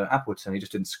well under Appleton. He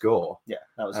just didn't score. Yeah,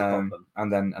 that was the problem.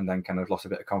 And then kind of lost a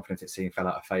bit of confidence. It seemed fell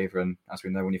out of favour. And as we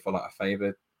know, when you fall out of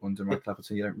favour under Michael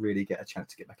Appleton, you don't really get a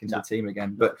chance to get back into the team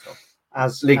again. But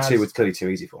League Two was clearly too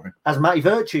easy for him. As Matty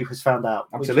Virtue has found out,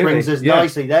 Absolutely. which brings us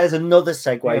nicely. There's another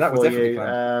segue for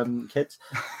you, kids.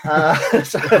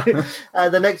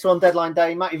 The next one, deadline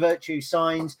day, Matty Virtue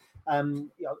signs.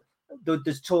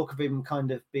 There's talk of him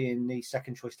kind of being the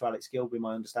second choice to Alex Gilby.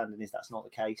 My understanding is that's not the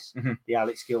case. The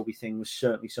Alex Gilby thing was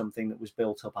certainly something that was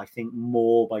built up, I think,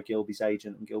 more by Gilby's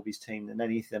agent and Gilby's team than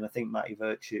anything. I think Matty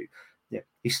Virtue,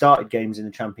 he started games in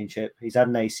the Championship. He's had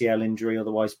an ACL injury,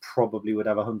 otherwise probably would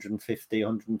have 150,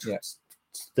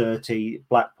 130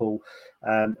 Blackpool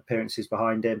appearances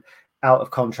behind him. Out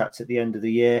of contract at the end of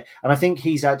the year. And I think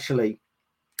he's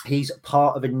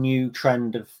part of a new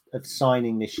trend of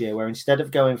signing this year, where instead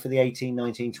of going for the 18,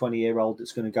 19, 20-year-old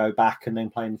that's going to go back and then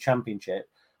play in the Championship,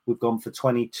 we've gone for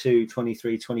 22,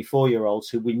 23, 24-year-olds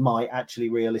who we might actually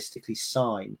realistically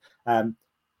sign.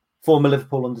 Former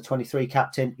Liverpool under-23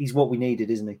 captain, he's what we needed,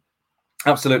 isn't he?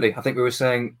 Absolutely. I think we were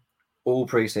saying all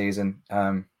pre-season,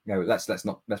 let's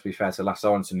be fair to Lasse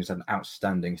Sorensen, who's had an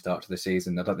outstanding start to the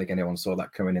season. I don't think anyone saw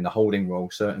that coming in the holding role,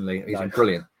 certainly. He's been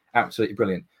brilliant, absolutely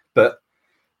brilliant. But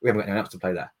we haven't got anyone else to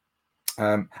play there.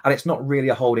 And it's not really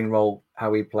a holding role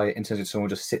how we play it in terms of someone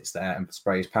who just sits there and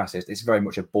sprays passes. It's very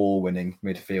much a ball-winning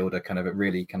midfielder, kind of a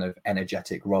really kind of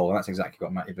energetic role. And that's exactly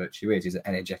what Matty Virtue is. He's an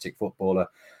energetic footballer.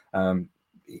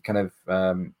 He kind of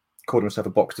called himself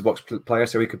a box-to-box player,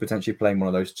 so he could potentially play in one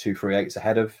of those 2-3-8s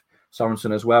ahead of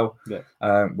Sorensen as well. Yeah.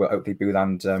 Where Oakley Booth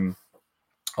and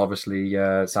obviously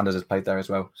Sanders has played there as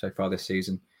well so far this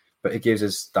season. But it gives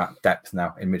us that depth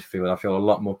now in midfield. I feel a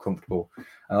lot more comfortable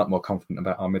and a lot more confident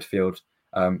about our midfield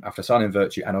after signing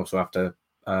Virtue and also after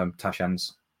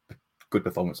Tashan's good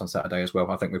performance on Saturday as well.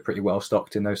 I think we're pretty well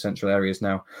stocked in those central areas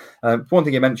now. One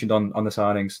thing you mentioned on the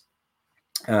signings,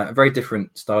 a very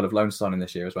different style of loan signing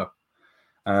this year as well.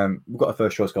 We've got a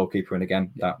first choice goalkeeper in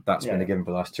again. That's been a given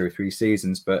for the last 2 or 3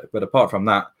 seasons. But apart from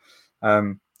that,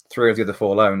 3 of the other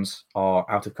 4 loans are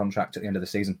out of contract at the end of the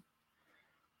season.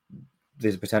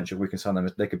 There's a potential we can sign them.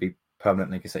 They could be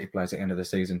permanently consecutive players at the end of the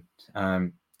season.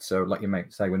 So like you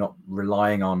might say, we're not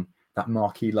relying on that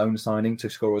marquee loan signing to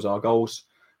score us our goals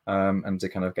and to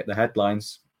kind of get the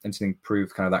headlines and to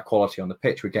improve kind of that quality on the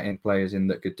pitch. We're getting players in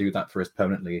that could do that for us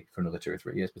permanently for another 2 or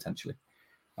 3 years, potentially.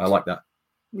 I like that.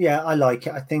 Yeah, I like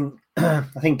it. I think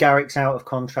Garrick's out of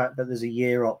contract, but there's a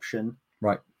year option.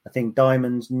 Right. I think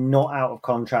Diamond's not out of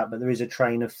contract, but there is a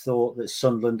train of thought that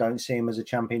Sunderland don't see him as a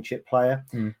Championship player.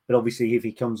 But obviously, if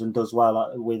he comes and does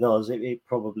well with us, it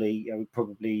probably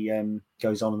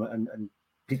goes on and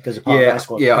does a part of our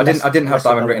squad. Yeah, I didn't have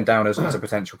Diamond written down as a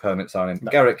potential permanent signing. No.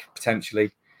 Garrick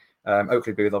potentially.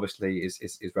 Oakley Booth obviously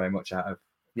is very much out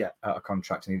of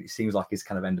contract, and it seems like he's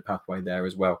kind of end of pathway there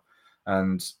as well.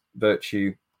 And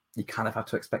Virtue, you kind of have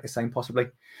to expect the same possibly.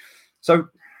 So,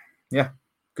 yeah,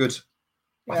 good.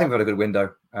 I think we've got a good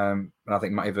window. And I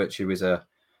think Matty Virtue is a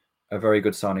very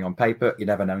good signing on paper. You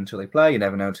never know until they play. You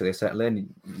never know until they settle in.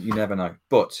 You never know.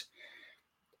 But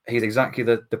he's exactly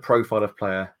the profile of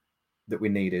player that we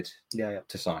needed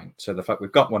to sign. So the fact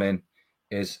we've got one in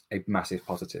is a massive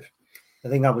positive. I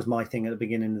think that was my thing at the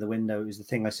beginning of the window. It was the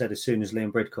thing I said as soon as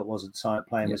Liam Bridcut wasn't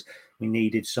playing was we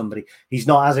needed somebody. He's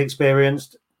not as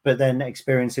experienced, but then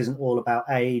experience isn't all about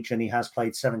age, and he has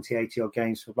played 70, 80 odd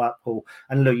games for Blackpool.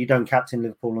 And look, you don't captain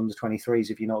Liverpool under 23s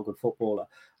if you're not a good footballer.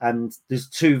 And there's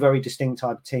two very distinct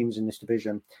type of teams in this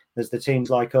division. There's the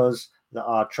teams like us that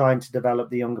are trying to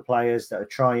develop the younger players, that are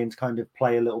trying to kind of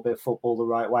play a little bit of football the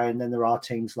right way. And then there are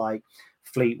teams like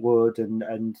Fleetwood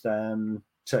and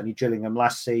certainly Gillingham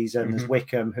last season, there's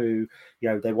Wickham, who,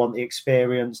 they want the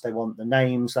experience, they want the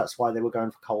names. That's why they were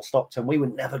going for Cole Stockton. We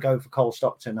would never go for Cole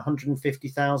Stockton.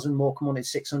 150,000, Morecambe wanted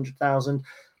 600,000.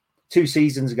 2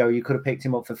 seasons ago, you could have picked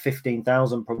him up for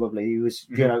 15,000 probably. He was,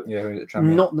 not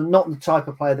the type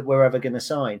of player that we're ever going to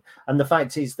sign. And the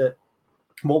fact is that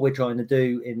what we're trying to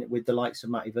do with the likes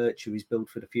of Matty Virtue is build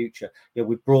for the future.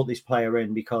 We've brought this player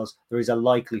in because there is a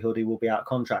likelihood he will be out of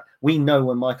contract. We know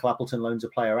when Michael Appleton loans a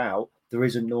player out, there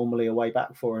isn't normally a way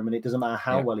back for him, and it doesn't matter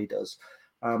how well he does.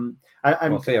 And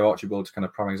Theo Archibald's kind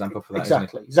of prime example for that.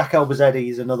 Exactly. Zach Elbazetti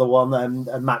is another one, and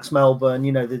Max Melbourne.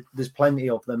 There's plenty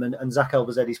of them, and Zach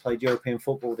Elbazetti's played European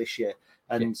football this year,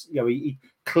 and he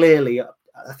clearly.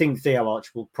 I think Theo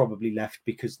Archibald probably left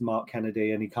because Mark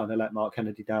Kennedy, and he kind of let Mark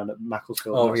Kennedy down at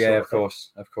Macclesfield. Oh yeah, of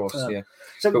course, yeah.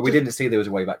 So, but we didn't see there was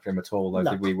a way back for him at all, though,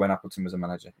 did we? When Appleton was a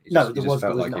manager, he just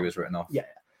felt like he was written off. Yeah.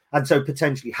 And so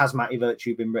potentially has Matty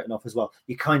Virtue been written off as well?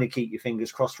 You kind of keep your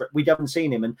fingers crossed for it. We haven't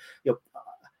seen him, and I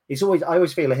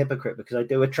always feel a hypocrite because I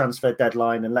do a transfer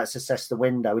deadline and let's assess the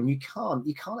window, and you can't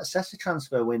assess a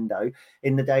transfer window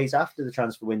in the days after the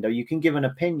transfer window. You can give an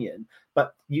opinion,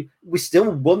 but we're still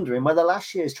wondering whether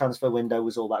last year's transfer window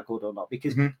was all that good or not.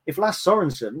 Because if Lasse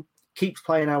Sorensen keeps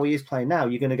playing how he is playing now,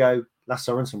 you're going to go, Lasse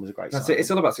Sorensen was a great. That's it.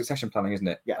 It's all about succession planning, isn't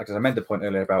it? Yeah. Because I made the point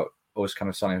earlier about us kind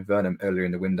of signing Vernon earlier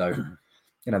in the window.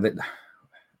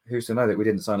 Who's to know that we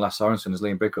didn't sign Lasse Sorensen as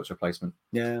Liam Bridcut's replacement?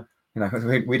 Yeah.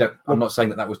 We don't. I'm not saying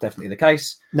that was definitely the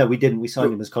case. No, we didn't. We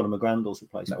signed him as Conor McGrandle's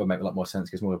replacement. That would make a lot more sense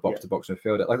because more of a box-to-box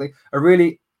midfielder. Like a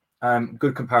really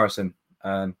good comparison,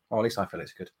 or at least I feel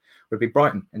it's good, would be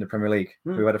Brighton in the Premier League,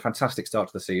 who had a fantastic start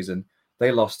to the season.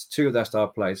 They lost 2 of their star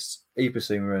players, E.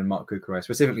 Basuma and Mark Cucurella.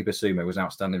 Specifically, Basuma was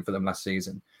outstanding for them last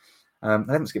season. They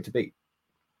haven't skipped a beat.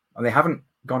 And they haven't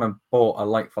gone and bought a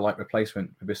like-for-like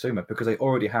replacement for Basuma because they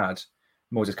already had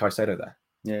Moses Caicedo there.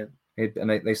 Yeah. And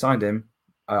they signed him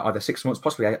either 6 months,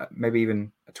 possibly maybe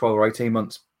even 12 or 18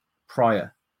 months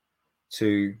prior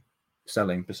to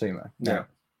selling Basuma. Yeah.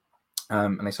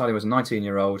 And they signed him as a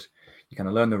 19-year-old. You kind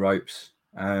of learn the ropes.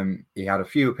 He had a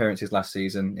few appearances last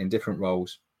season in different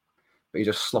roles, but he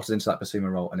just slotted into that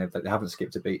Basuma role, and they haven't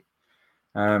skipped a beat.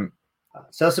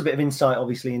 So that's a bit of insight,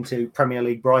 obviously, into Premier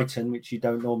League Brighton, which you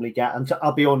don't normally get. And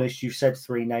I'll be honest, you said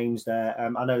 3 names there.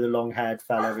 I know the long-haired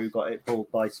fella who got it pulled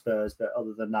by Spurs, but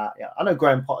other than that, I know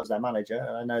Graham Potter's their manager,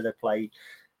 and I know they play,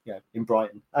 in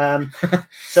Brighton.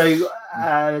 So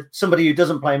somebody who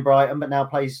doesn't play in Brighton but now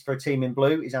plays for a team in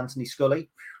blue is Anthony Scully.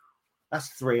 That's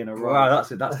 3 in a row. Wow, that's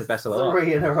the best of the lot.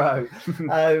 3 in a row.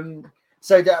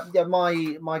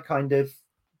 My kind of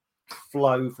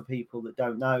flow for people that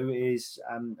don't know is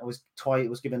I was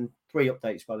given 3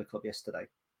 updates by the club yesterday.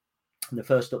 And the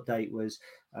first update was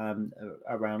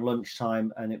around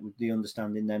lunchtime, and the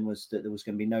understanding then was that there was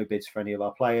going to be no bids for any of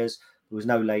our players. There was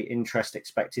no late interest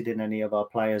expected in any of our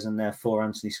players, and therefore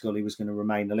Anthony Scully was going to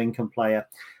remain a Lincoln player.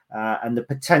 And the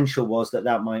potential was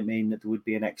that might mean that there would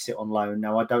be an exit on loan.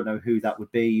 Now, I don't know who that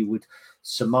would be. You would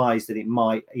surmise that it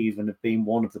might even have been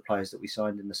one of the players that we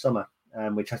signed in the summer,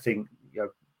 which I think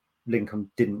Lincoln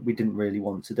didn't really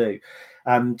want to do.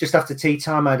 Just after tea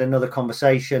time, I had another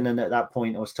conversation, and at that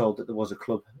point I was told that there was a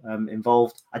club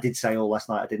involved. I did say all last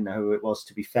night I didn't know who it was,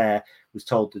 to be fair. I was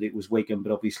told that it was Wigan,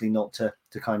 but obviously not to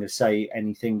kind of say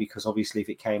anything, because obviously if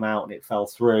it came out and it fell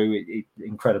through, it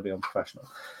incredibly unprofessional.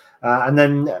 And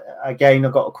then again,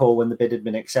 I got a call when the bid had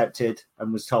been accepted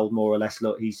and was told more or less,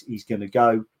 look, he's going to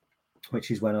go, which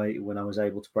is when I was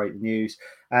able to break the news.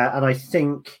 And I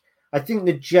think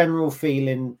the general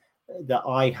feeling that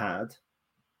I had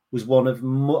was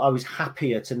I was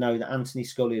happier to know that Anthony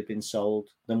Scully had been sold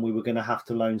than we were going to have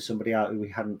to loan somebody out who we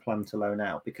hadn't planned to loan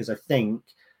out, because I think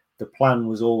the plan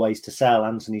was always to sell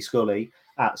Anthony Scully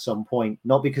at some point,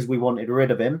 not because we wanted rid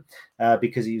of him,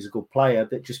 because he was a good player,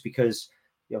 but just because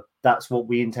that's what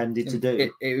we intended to do.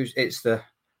 It's that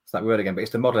word again, but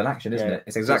it's the model in action, isn't it?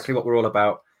 It's exactly what we're all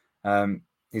about.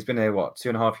 He's been here,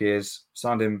 2.5 years,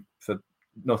 signed him for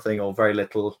nothing or very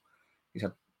little.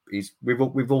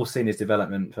 We've all seen his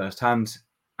development firsthand,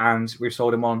 and we've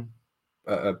sold him on,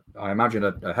 I imagine,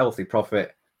 a healthy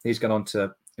profit. He's gone on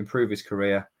to improve his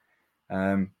career,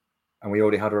 and we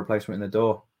already had a replacement in the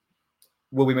door.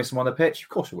 Will we miss him on the pitch? Of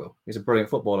course we will. He's a brilliant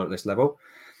footballer at this level.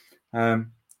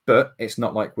 But it's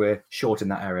not like we're short in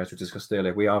that area, as we discussed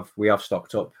earlier. We have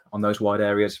stocked up on those wide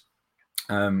areas.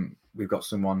 We've got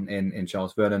someone in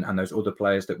Charles Vernon and those other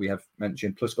players that we have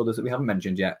mentioned, plus others that we haven't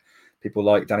mentioned yet. People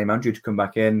like Danny Mandrew to come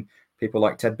back in. People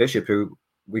like Ted Bishop, who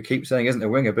we keep saying isn't a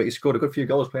winger, but he scored a good few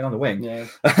goals playing on the wing. Yeah.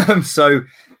 So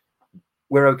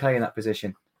we're okay in that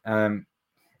position. I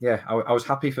was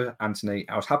happy for Anthony.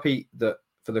 I was happy that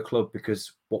for the club,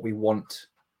 because what we want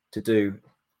to do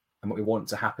and what we want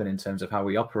to happen in terms of how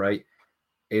we operate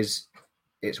is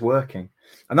it's working,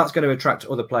 and that's going to attract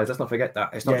other players. Let's not forget that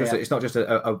it's not just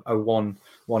a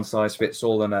one size fits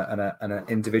all and an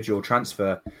individual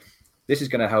transfer. This is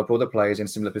going to help other players in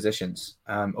similar positions,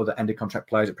 other ended contract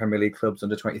players at Premier League clubs,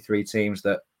 under 23 teams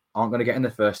that aren't going to get in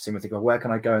the first team and think, well, where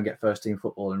can I go and get first team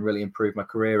football and really improve my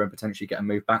career and potentially get a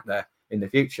move back there in the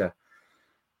future.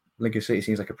 Lincoln City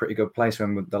seems like a pretty good place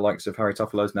when the likes of Harry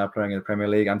Toffolo's now playing in the Premier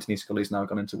League. Anthony Scully's now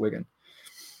gone into Wigan.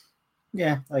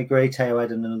 Yeah, I agree. Teo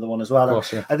Eden, another one as well. Of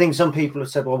course, yeah. I think some people have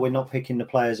said, well, we're not picking the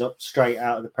players up straight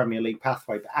out of the Premier League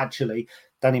pathway. But actually,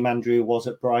 Danny Mandrew was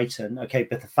at Brighton. Okay,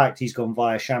 but the fact he's gone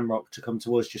via Shamrock to come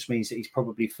to us just means that he's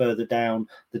probably further down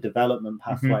the development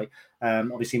pathway.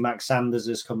 Obviously, Max Sanders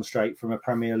has come straight from a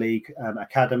Premier League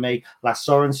academy. Lasse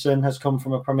Sorensen has come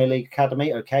from a Premier League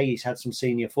academy. Okay, he's had some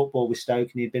senior football with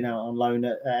Stoke and he'd been out on loan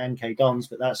at MK Dons,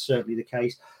 but that's certainly the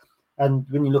case. And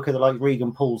when you look at like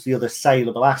Regan Poole's the other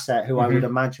saleable asset, who I would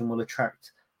imagine will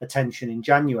attract attention in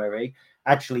January,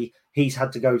 actually he's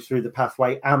had to go through the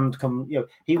pathway and come,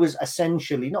 he was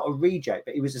essentially not a reject,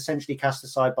 but he was essentially cast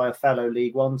aside by a fellow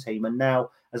League One team. And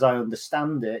now, as I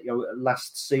understand it,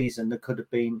 last season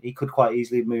he could quite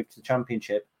easily have moved to the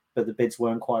Championship, but the bids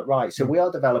weren't quite right. So we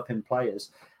are developing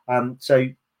players. So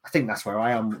I think that's where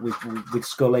I am with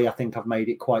Scully. I think I've made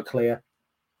it quite clear.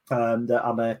 That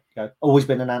I'm always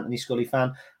been an Anthony Scully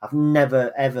fan. I've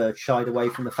never ever shied away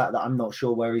from the fact that I'm not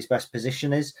sure where his best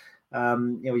position is.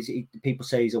 People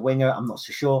say he's a winger. I'm not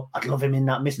so sure. I'd love him in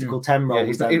that mystical 10 role. Yeah,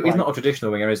 he's not a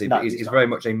traditional winger, is he? No, he's very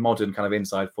much a modern kind of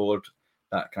inside forward,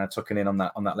 that kind of tucking in on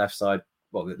that left side.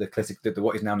 Well, the classic,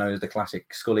 what is now known as the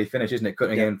classic Scully finish, isn't it?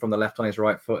 Cutting in from the left on his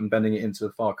right foot and bending it into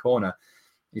the far corner.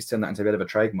 He's turned that into a bit of a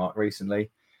trademark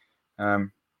recently.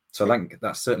 So I think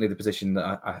that's certainly the position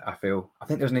that I feel. I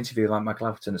think there was an interview like Michael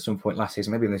Atherton at some point last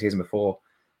season, maybe in the season before,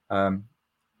 and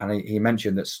he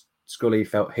mentioned that Scully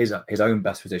felt his own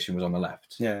best position was on the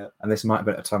left. Yeah, and this might have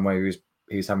been at a time where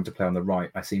he was having to play on the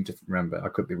right. I seem to remember. I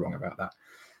could be wrong about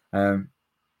that,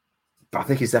 but I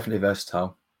think he's definitely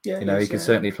versatile. Yeah, he can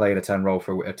certainly play in a 10 role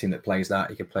for a team that plays that.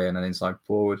 He could play in an inside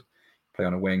forward, play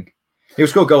on a wing. He'll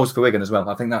score goals for Wigan as well.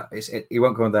 I think that he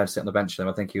won't go in there and sit on the bench. Though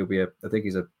I think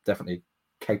he's definitely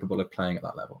capable of playing at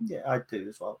that level. Yeah, I do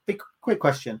as well. Big quick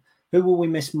question: who will we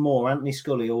miss more, Anthony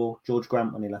Scully or George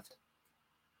Grant when he left?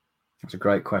 That's a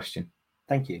great question.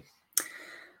 Thank you.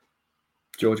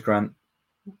 George Grant.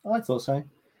 I thought so.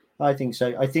 I think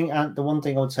so. I think the one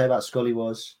thing I would say about Scully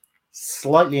was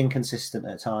slightly inconsistent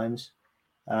at times,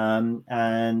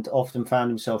 and often found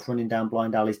himself running down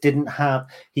blind alleys.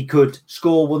 He could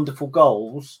score wonderful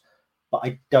goals, but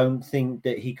I don't think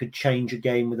that he could change a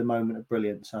game with a moment of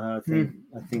brilliance. I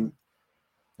think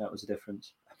that was the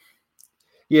difference.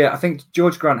 Yeah, I think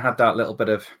George Grant had that little bit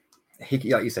of, like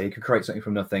you say, he could create something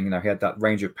from nothing. He had that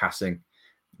range of passing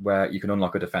where you can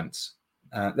unlock a defence.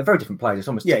 They're very different players. It's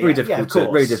almost very difficult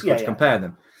to compare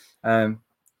them.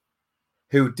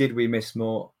 Who did we miss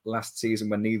more last season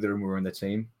when neither of them were in the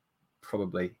team?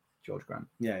 Probably George Grant.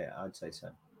 Yeah, I'd say so.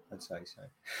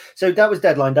 So that was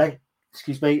deadline day.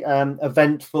 Excuse me,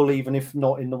 eventful, even if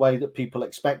not in the way that people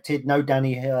expected. No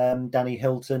Danny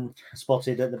Hilton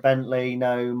spotted at the Bentley.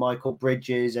 No Michael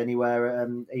Bridges anywhere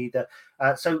either.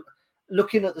 So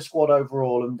looking at the squad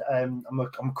overall, and I'm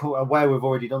aware we've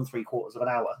already done 3/4 of an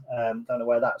hour. Don't know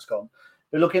where that's gone.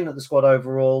 But looking at the squad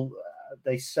overall,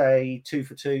 they say 2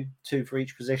 for 2, 2 for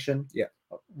each position. Yeah.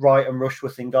 Wright and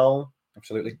Rushworth in goal.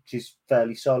 Absolutely. Which is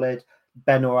fairly solid.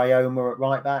 Ben or Ioma at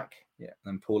right back. Yeah,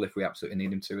 and Paul, if we absolutely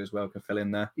need him to as well, can fill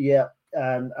in there. Yeah,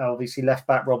 and obviously left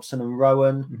back Robson and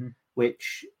Rowan,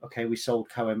 which, okay, we sold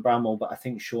Cohen Bramwell, but I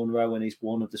think Sean Rowan is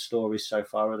one of the stories so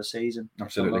far of the season.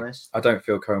 Absolutely. I don't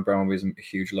feel Cohen Bramwell was a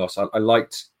huge loss. I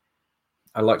liked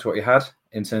what he had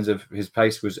in terms of his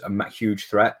pace was a huge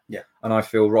threat. Yeah. And I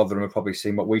feel Rotherham have probably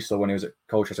seen what we saw when he was at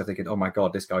Colchester, thinking, oh my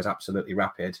God, this guy's absolutely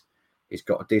rapid. He's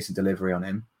got a decent delivery on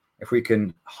him. if we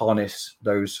can harness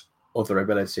those other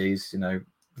abilities,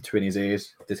 between his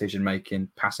ears, decision making,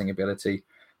 passing ability,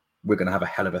 we're going to have a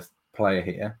hell of a player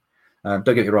here. Don't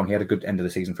get me wrong, he had a good end of the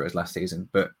season for his last season,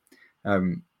 but I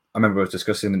remember I was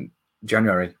discussing in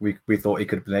January, we thought he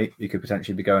could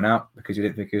potentially be going out because we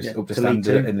didn't think he was up to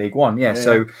standard in League One.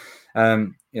 So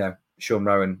Sean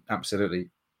Rowan absolutely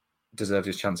deserves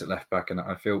his chance at left back, and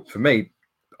I feel, for me,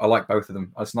 I like both of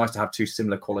them. It's nice to have two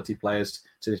similar quality players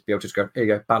to just be able to just go, here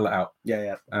you go, battle it out.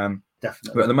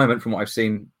 Definitely. But at the moment, from what I've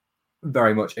seen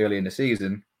very much early in the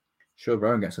season, Sean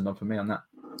Rowan gets a nod from me on that.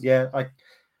 Yeah,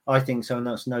 I think so, and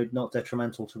that's not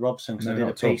detrimental to Robson, because I did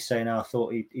a piece saying I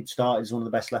thought he'd started as one of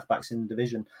the best left backs in the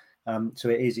division. So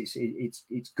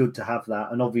it's good to have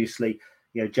that, and obviously,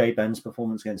 Jay Ben's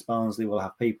performance against Barnsley will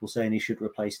have people saying he should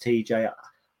replace TJ.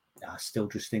 I still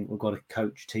just think we've got to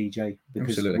coach TJ,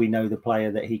 because we know the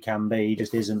player that he can be. He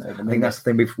just isn't at the minute. I think that's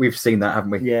the thing. We've seen that, haven't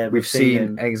we? Yeah, we've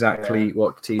seen exactly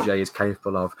what TJ is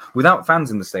capable of without fans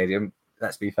in the stadium.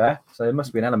 Let's be fair. So there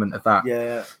must be an element of that.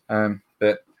 Yeah.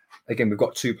 But again, we've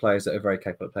got two players that are very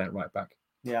capable of playing at right back.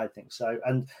 Yeah, I think so.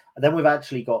 And then we've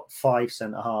actually got 5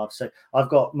 centre halves. So I've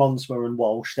got Monsma and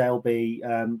Walsh. They'll be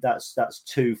that's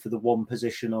 2 for the 1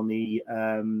 position on the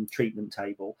treatment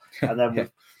table. And then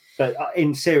but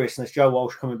in seriousness, Joe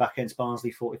Walsh coming back against Barnsley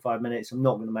 45 minutes. I'm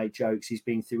not going to make jokes. He's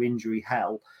been through injury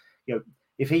hell.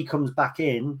 If he comes back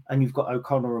in and you've got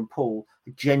O'Connor and Poole,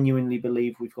 I genuinely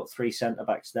believe we've got 3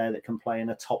 centre-backs there that can play in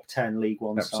a top 10 League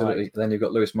One side. Absolutely. Then you've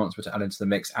got Lewis Monsma to add into the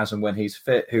mix as and when he's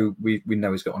fit, who we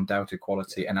know has got undoubted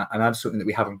quality, and add something that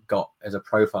we haven't got as a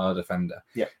profile defender.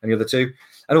 Yeah. And the other 2.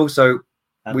 And also,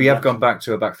 we have gone back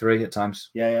to a back 3 at times.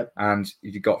 Yeah. And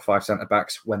you've got 5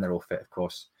 centre-backs when they're all fit, of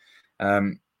course.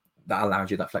 That allows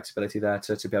you that flexibility there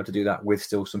to be able to do that with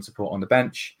still some support on the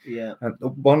bench. Yeah. And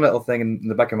one little thing in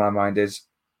the back of my mind is,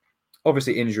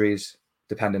 obviously injuries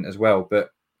dependent as well,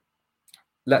 but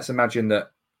let's imagine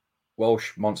that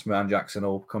Walsh, Monsma and Jackson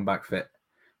all come back fit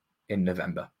in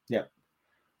November. Yeah.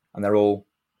 And they're all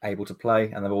able to play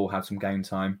and they've all had some game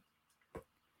time.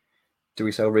 Do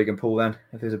we sell Regan Poole then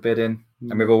if there's a bid in?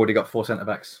 And we've already got 4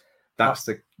 centre-backs.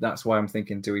 That's why I'm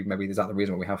thinking, is that the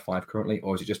reason why we have 5 currently,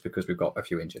 or is it just because we've got a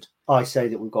few injured? I say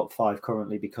that we've got 5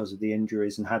 currently because of the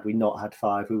injuries, and had we not had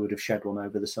 5, we would have shed one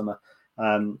over the summer.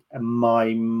 And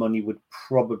my money would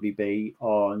probably be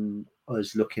on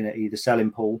us looking at either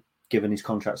selling Poole, given his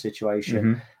contract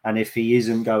situation, and if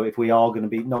we are going to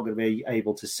be not going to be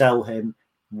able to sell him,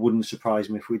 wouldn't surprise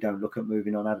me if we don't look at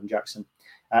moving on Adam Jackson.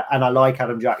 And I like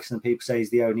Adam Jackson. People say he's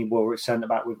the only Warwick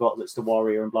centre-back we've got that's the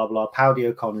warrior and blah, blah. Powdy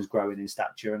O'Connor's growing in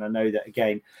stature. And I know that,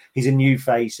 again, he's a new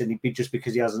face. And just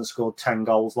because he hasn't scored 10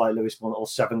 goals like Lewis or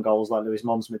 7 goals like Lewis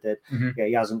Monsma did,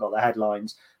 he hasn't got the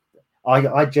headlines.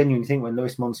 I genuinely think when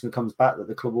Lewis Monsma comes back that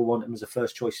the club will want him as a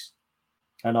first choice.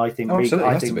 And I think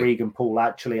Regan Poole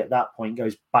actually at that point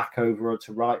goes back over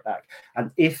to right back.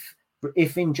 And if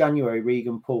in January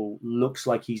Regan Poole looks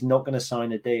like he's not going to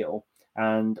sign a deal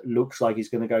and looks like he's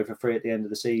going to go for free at the end of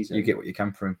the season, you get what you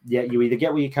can for him. Yeah, you either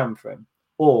get what you can for him,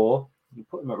 or you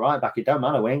put him at right back. It don't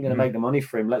matter. We ain't going to make the money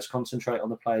for him. Let's concentrate on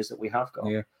the players that we have got.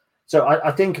 Yeah. So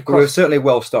I think we're certainly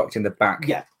well stocked in the back.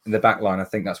 Yeah. In the back line, I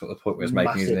think that's what the point was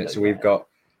making, isn't it? So we've got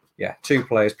 2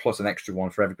 players plus an extra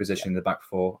one for every position in the back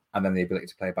 4, and then the ability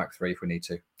to play back 3 if we need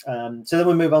to. So then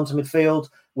we move on to midfield.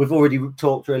 We've already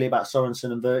talked really about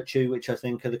Sorensen and Virtue, which I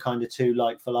think are the kind of 2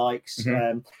 like for likes.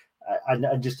 And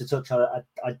just to touch on it,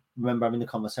 I remember having the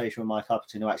conversation with Mike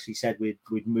Appleton, who actually said we'd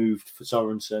moved for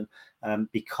Sorensen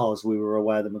because we were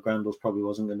aware that McGrandles probably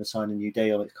wasn't going to sign a new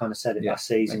deal. It kind of said it last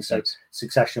season. So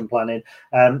succession planning.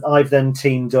 I've then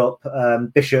teamed up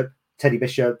Teddy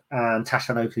Bishop and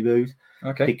Tashan Oakley-Booth.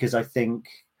 Okay. Because I think,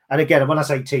 and again, when I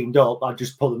say teamed up, I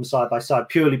just put them side by side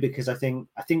purely because I think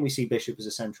we see Bishop as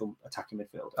a central attacking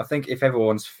midfielder. I think if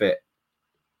everyone's fit,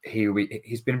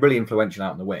 he's been really influential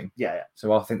out on the wing. Yeah.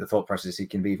 So I think the thought process is he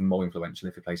can be even more influential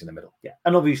if he plays in the middle. Yeah.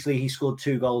 And obviously he scored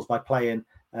 2 goals by playing.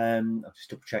 I'll just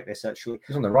double check this actually. He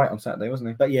was on the right on Saturday, wasn't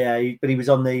he? But yeah, he was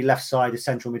on the left side of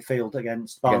central midfield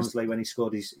against Barnsley when he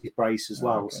scored his brace as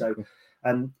well.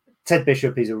 Cool. Ted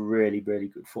Bishop is a really, really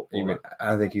good footballer.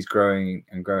 I think he's growing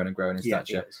in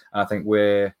stature. And I think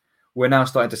we're now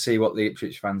starting to see what the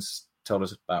Ipswich fans told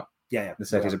us about. Yeah. They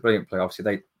said he's a brilliant player.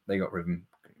 Obviously, they got rid of him,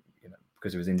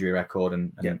 because of his injury record,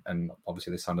 and obviously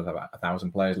they signed up about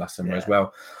 1,000 players last summer as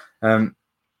well.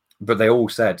 But they all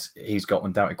said he's got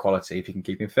undoubted quality if you can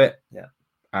keep him fit. Yeah.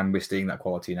 And we're seeing that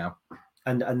quality now.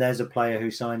 And there's a player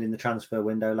who signed in the transfer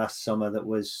window last summer that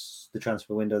was the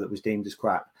transfer window that was deemed as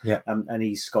crap. Yeah. And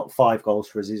he's got 5 goals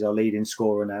for us. He's our leading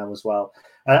scorer now as well.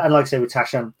 And like I say with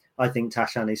Tashan, I think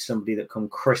Tashan is somebody that come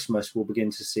Christmas we'll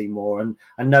begin to see more. And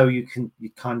I know you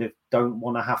kind of don't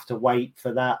want to have to wait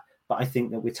for that, but I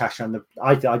think that with Tashan,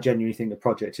 I genuinely think the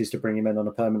project is to bring him in on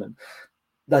a permanent.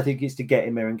 I think it's to get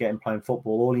him here and get him playing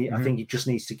football. I think he just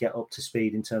needs to get up to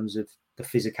speed in terms of the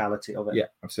physicality of it. Yeah,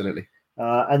 absolutely.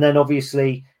 And then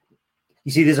obviously,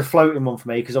 you see, there's a floating one for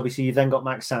me because obviously you've then got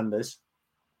Max Sanders.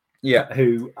 Yeah,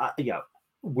 who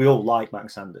we all like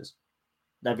Max Sanders.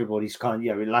 Everybody's kind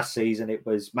of, last season it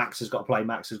was Max has got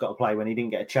to play. When he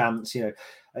didn't get a chance, he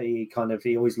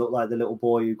always looked like the little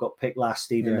boy who got picked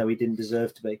last, even though he didn't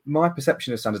deserve to be. My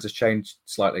perception of Sanders has changed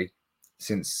slightly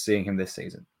since seeing him this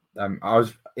season. I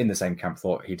was in the same camp,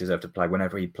 thought he deserved to play.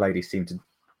 Whenever he played, he seemed to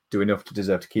do enough to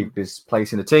deserve to keep his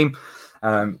place in the team.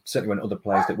 Certainly when other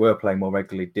players that were playing more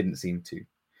regularly didn't seem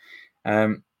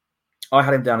to. I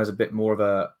had him down as a bit more of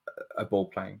a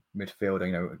ball-playing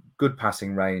midfielder, good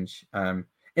passing range.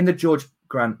 In the George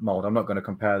Grant mould, I'm not going to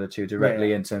compare the two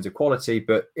directly in terms of quality,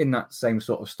 but in that same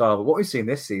sort of style. But what we've seen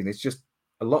this season is just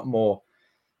a lot more.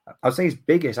 I'd say his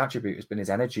biggest attribute has been his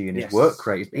energy and his work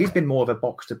rate. He's been more of a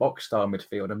box-to-box style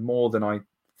midfielder, more than I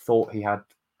thought he had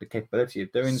the capability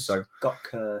of doing so. Scott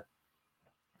Kerr.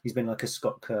 He's been like a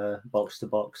Scott Kerr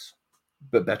box-to-box.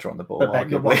 But better on the ball,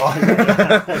 arguably.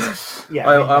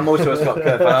 I'm also a Scott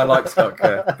Kerr fan. I like Scott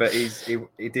Kerr, but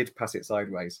he did pass it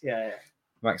sideways. Yeah.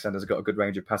 Max Sanders has got a good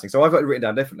range of passing. So I've got it written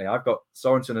down differently. I've got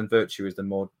Sorensen and Virtue as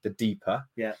the deeper.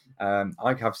 Yeah.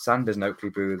 I have Sanders and Oakley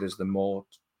Booth as the more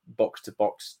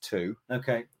box-to-box two.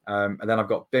 Okay. And then I've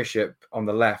got Bishop on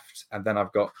the left, and then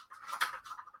I've got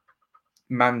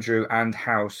Mandrew and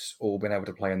House all being able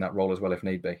to play in that role as well if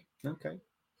need be. Okay.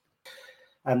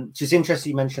 Just interesting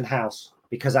you mentioned House,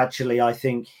 because actually I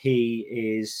think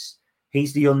he's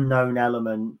the unknown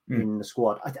element in the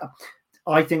squad.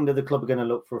 I think that the club are going to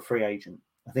look for a free agent.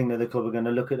 I think that the club are going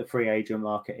to look at the free agent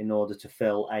market in order to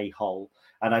fill a hole.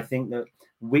 And I think that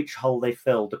which hole they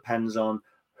fill depends on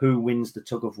who wins the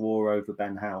tug of war over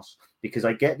Ben House, because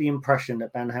I get the impression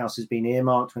that Ben House has been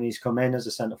earmarked when he's come in as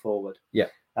a centre forward. Yeah.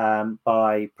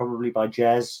 By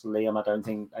Jez, Liam. I don't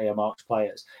think they are Mark's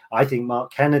players. I think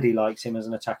Mark Kennedy likes him as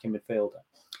an attacking midfielder.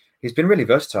 He's been really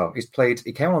versatile.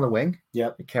 He came on the wing.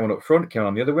 Yeah. He came on up front, came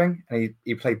on the other wing, and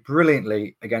he played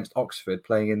brilliantly against Oxford,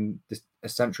 playing in a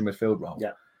central midfield role.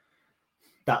 Yeah.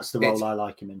 That's the role I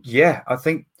like him in. Yeah, I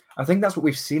think that's what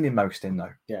we've seen him most in,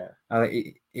 though. Yeah.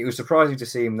 It was surprising to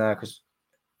see him there, because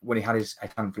when he had a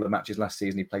handful of matches last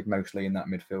season, he played mostly in that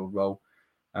midfield role.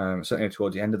 Certainly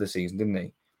towards the end of the season, didn't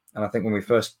he? And I think when we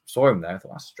first saw him there, I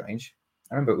thought, that's strange.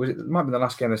 I remember it might be the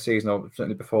last game of the season, or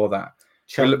certainly before that.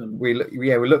 We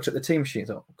looked at the team sheet and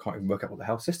thought, can't even work out what the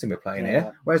hell system we're playing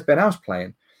here. Where's Ben House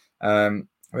playing?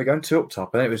 We're going two up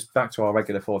top, and then it was back to our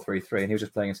regular 4-3-3, and he was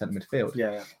just playing in centre midfield.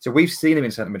 Yeah. So we've seen him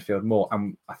in centre midfield more,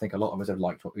 and I think a lot of us have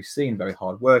liked what we've seen. Very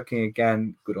hard working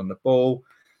again, good on the ball,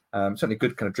 certainly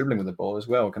good kind of dribbling with the ball as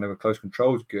well. Kind of a close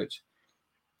control is good.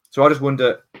 So I just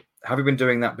wonder, have we been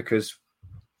doing that because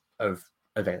of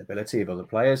availability of other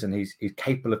players, and he's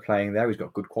capable of playing there, he's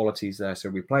got good qualities there, so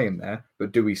we play him there,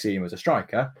 but do we see him as a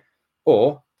striker?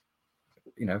 Or,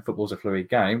 football's a fluid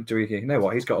game, do we think,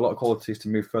 he's got a lot of qualities to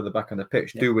move further back on the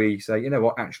pitch? Yeah. Do we say,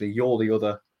 actually you're the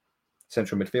other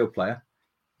central midfield player,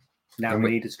 now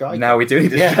we need a striker? Now we do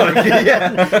need a striker.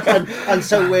 Yeah. and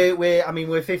so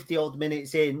we're 50 odd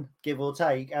minutes in, give or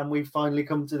take, and we've finally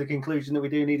come to the conclusion that we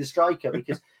do need a striker,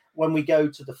 because when we go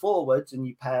to the forwards and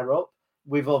you pair up,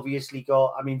 we've obviously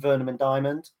got, Vernon and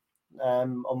Diamond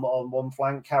on one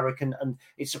flank, Carrick, and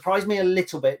it surprised me a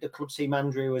little bit that club see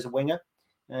Mandrew as a winger.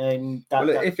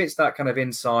 If it's that kind of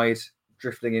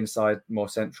drifting inside, more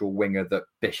central winger that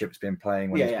Bishop's been playing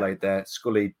when he's played there,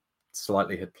 Scully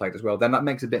slightly had played as well, then that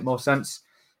makes a bit more sense.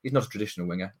 He's not a traditional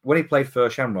winger. When he played for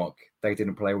Shamrock, they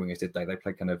didn't play wingers, did they? They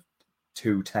played kind of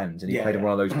 2 10s, and he played in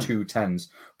one of those 2 10s.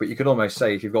 But you could almost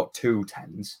say if you've got 2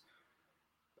 10s,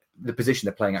 the position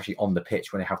they're playing actually on the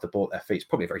pitch when they have the ball at their feet is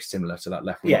probably very similar to that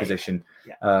left wing position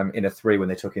in a 3 when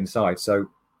they took inside. So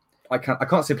I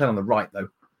can't see him playing on the right, though.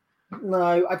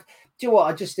 No, do you know what?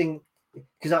 I just think,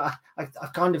 because I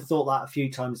kind of thought that a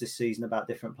few times this season about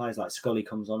different players, like Scully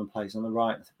comes on and plays on the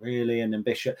right, really, and then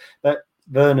Bishop. But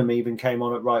Vernon even came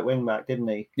on at right wing back, didn't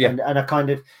he? Yeah. And I kind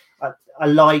of, I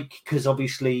like, because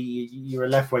obviously you're a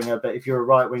left winger, but if you're a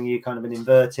right winger, you're kind of an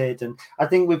inverted. And I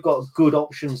think we've got good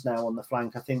options now on the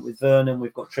flank. I think with Vernon,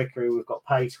 we've got trickery, we've got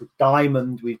pace. With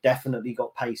Diamond, we've definitely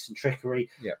got pace and trickery.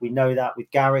 Yeah. We know that.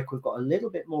 With Garrick, we've got a little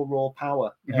bit more raw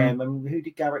power. Mm-hmm. And who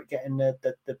did Garrick get in the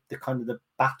kind of the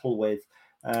battle with?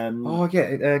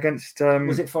 Against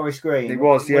was it Forest Green? It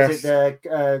was, yes. Was it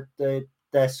the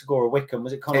their scorer Wickham.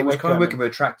 Was it Connor It was Wickham? Connor Wickham who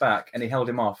had tracked back and he held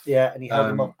him off. Yeah, and he held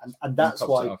him up. And that's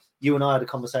why you and I had a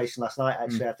conversation last night,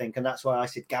 actually, I think. And that's why I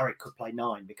said Garrick could play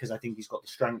 9, because I think he's got the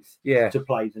strength to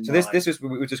play the 9. So this was,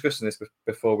 we were discussing this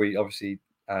before we obviously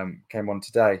came on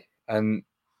today. And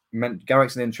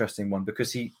Garrick's an interesting one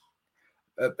because he,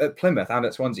 at Plymouth and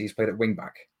at Swansea, he's played at wing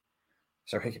back.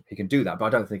 So he can do that, but I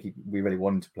don't think we really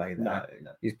want him to play there.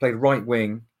 No. He's played right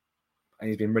wing and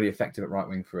he's been really effective at right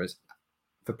wing for us.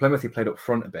 For Plymouth, he played up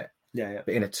front a bit,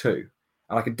 but in a 2.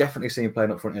 And I could definitely see him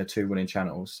playing up front in a 2 running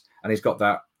channels. And he's got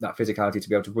that physicality to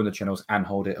be able to run the channels and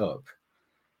hold it up.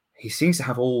 He seems to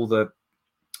have all the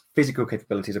physical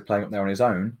capabilities of playing up there on his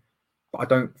own. But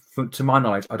to my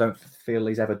knowledge, I don't feel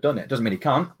he's ever done it. Doesn't mean he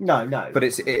can't. No. But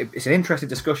it's an interesting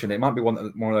discussion. It might be one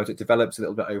of those that develops a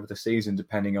little bit over the season,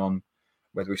 depending on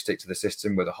whether we stick to the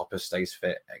system, whether Hopper stays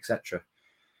fit, etc.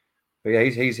 But yeah,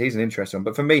 he's an interesting one.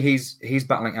 But for me, he's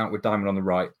battling out with Diamond on the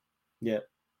right. Yeah.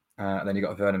 And then you've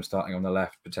got Vernon starting on the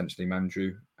left, potentially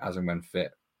Mandrew, as and when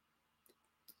fit.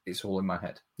 It's all in my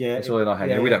head. Yeah. It's all in our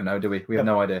head. We don't know, do we? We have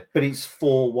no idea. But it's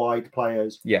 4 wide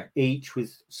players. Yeah. Each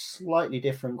with slightly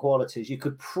different qualities. You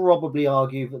could probably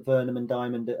argue that Vernon and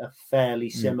Diamond are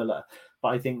fairly similar. But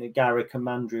I think that Garrick and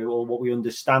Mandrew, or what we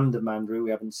understand of Mandrew,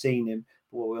 we haven't seen him,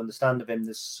 but what we understand of him,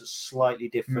 there's slightly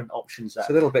different options there.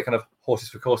 It's a little bit kind of horses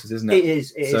for courses, isn't it? It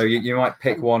is. So you might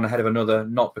pick one ahead of another,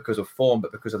 not because of form,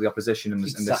 but because of the opposition and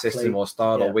the system or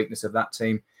style or weakness of that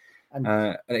team.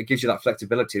 And it gives you that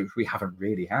flexibility, which we haven't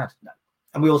really had. No.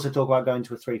 And we also talk about going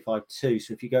to a 3-5-2.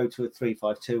 So if you go to a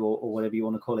 3-5-2 or whatever you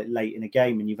want to call it late in a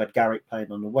game and you've had Garrick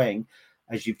playing on the wing,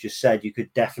 as you've just said, you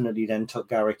could definitely then tuck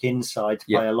Garrick inside to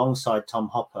play alongside Tom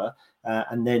Hopper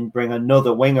and then bring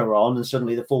another winger on, and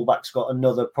suddenly the fullback's got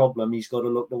another problem. He's got to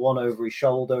look the one over his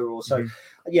shoulder or so.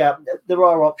 Yeah, there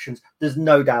are options. There's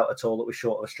no doubt at all that we're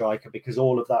short of a striker, because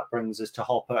all of that brings us to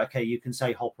Hopper. Okay, you can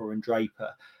say Hopper and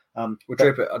Draper.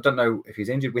 Draper, I don't know if he's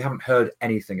injured. We haven't heard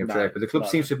anything of Draper. The club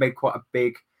seems to have made quite a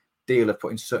big deal of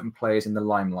putting certain players in the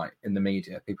limelight in the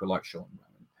media. People like Sean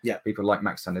Rowan, people like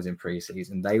Max Sanders in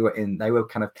pre-season. They were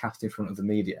kind of cast in front of the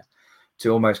media to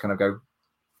almost kind of go,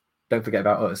 don't forget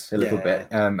about us a little bit.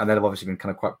 And then have obviously been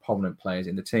kind of quite prominent players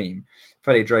in the team.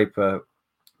 Freddie Draper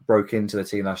broke into the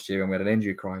team last year and we had an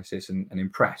injury crisis and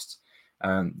impressed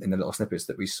in the little snippets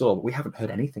that we saw, but we haven't heard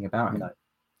anything about him. No.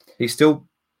 He's still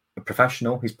a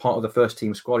professional. He's part of the first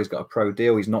team squad. He's got a pro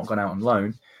deal. He's not gone out on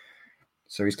loan.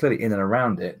 So he's clearly in and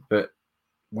around it, but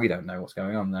we don't know what's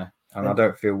going on there. And I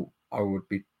don't feel I would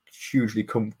be hugely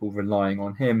comfortable relying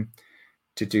on him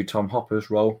to do Tom Hopper's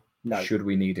role. No. Should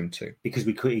we need him to? Because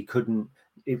he couldn't.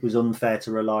 It was unfair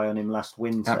to rely on him last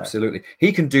winter. Absolutely.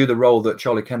 He can do the role that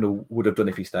Charlie Kendall would have done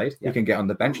if he stayed. He can get on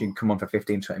the bench. He can come on for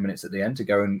 15, 20 minutes at the end to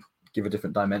go and give a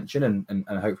different dimension and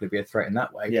hopefully be a threat in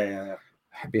that way. Yeah.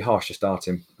 It'd be harsh to start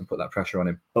him and put that pressure on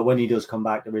him. But when he does come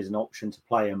back, there is an option to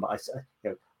play him.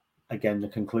 But again, the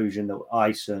conclusion that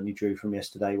I certainly drew from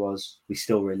yesterday was we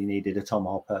still really needed a Tom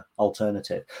Hopper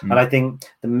alternative. And I think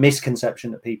the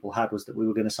misconception that people had was that we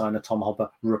were going to sign a Tom Hopper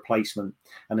replacement.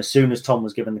 And as soon as Tom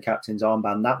was given the captain's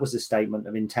armband, that was the statement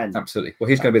of intent. Absolutely. Well,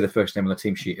 he's going to be the first name on the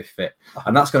team sheet if fit.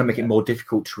 And that's going to make it more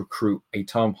difficult to recruit a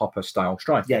Tom Hopper style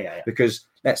striker. Yeah. Because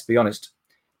let's be honest,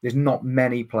 there's not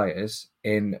many players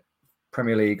in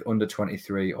Premier League under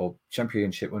 23 or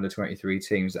Championship under 23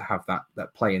 teams that have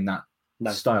that play in that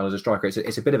style as a striker.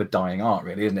 It's a bit of a dying art,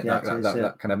 really, isn't it? Yeah,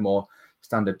 that kind of more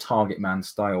standard target man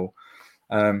style.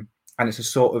 And it's a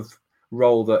sort of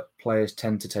role that players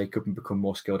tend to take up and become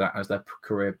more skilled at as their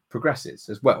career progresses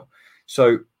as well.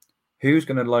 So who's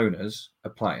going to loan us a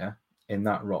player in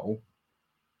that role?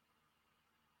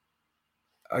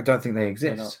 I don't think they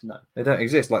exist. No. They don't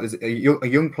exist. Like there's a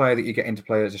young player that you get into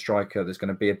play as a striker that's going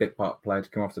to be a bit part player to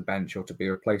come off the bench or to be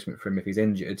a replacement for him if he's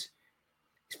injured.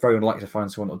 It's very unlikely to find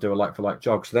someone that'll do a like-for-like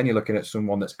job. So then you're looking at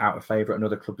someone that's out of favour at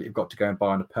another club that you've got to go and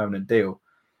buy on a permanent deal.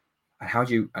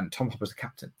 And Tom Hopper's the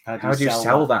captain. How do you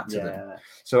sell that to them?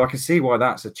 So I can see why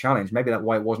that's a challenge. Maybe that's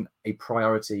why it wasn't a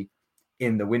priority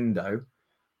in the window.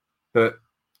 But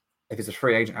if there's a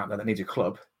free agent out there that needs a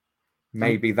club,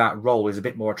 maybe that role is a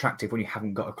bit more attractive when you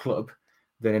haven't got a club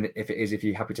than if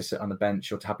you're happy to sit on the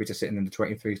bench or happy to sit in the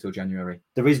 23 till January.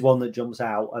 There is one that jumps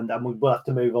out, and we will have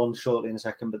to move on shortly in a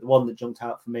second, but the one that jumped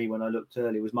out for me when I looked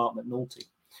earlier was Mark McNulty.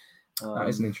 That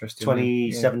is an interesting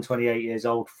 27, 28 years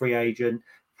old, free agent,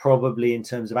 probably in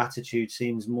terms of attitude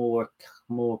seems more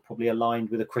probably aligned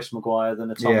with a Chris Maguire than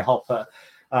a Tom Hopper.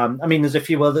 There's a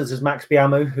few others. There's Max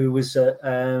Biamu, who was at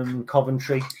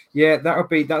Coventry. Yeah,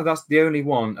 that's the only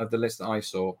one of the list that I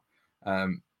saw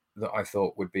that I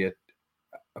thought would be a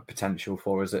potential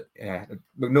for us.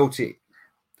 McNulty,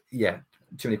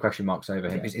 too many question marks over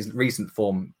him. His recent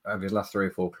form over his last 3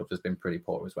 or 4 clubs has been pretty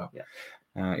poor as well.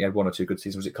 Yeah. He had 1 or 2 good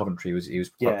seasons. Was it Coventry? He was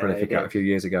quite prolific out a few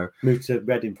years ago. Moved to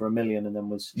Reading for $1 million and then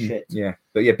was shit. Yeah,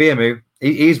 but BMU,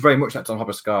 he's very much that Tom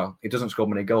Hopper scar. He doesn't score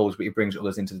many goals, but he brings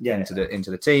others into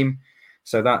the team.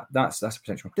 So that's a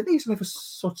potential. Didn't he used to play for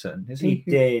Sutton? He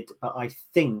did, but I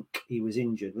think he was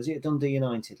injured. Was he at Dundee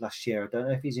United last year? I don't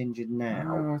know if he's injured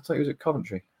now. I thought he was at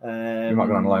Coventry. He might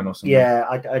go on loan or something. Yeah,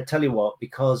 I tell you what,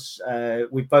 because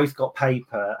we've both got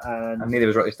paper and neither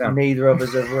of us wrote this down. Neither of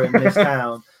us have written this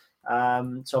down.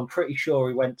 So I'm pretty sure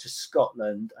he went to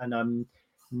Scotland, and I'm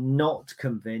not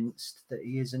convinced that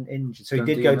he isn't injured. So he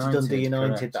did go to Dundee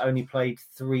United, but only played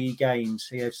 3 games.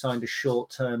 He had signed a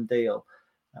short-term deal.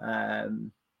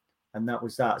 And that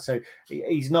was that. So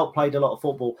he's not played a lot of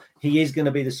football. He is going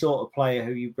to be the sort of player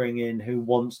who you bring in who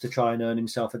wants to try and earn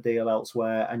himself a deal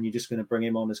elsewhere, and you're just going to bring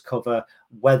him on as cover.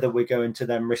 Whether we're going to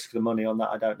then risk the money on that,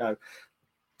 I don't know.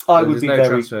 There's no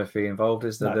transfer fee involved,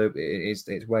 is there? No.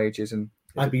 It's wages, and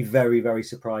I'd be very, very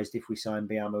surprised if we sign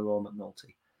Biamu or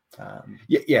McNulty.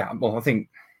 Well, I think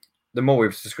the more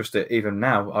we've discussed it, even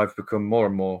now, I've become more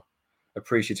and more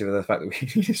appreciative of the fact that we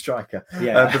need a striker.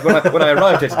 But when I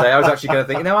arrived here today, I was actually going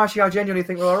to think, I genuinely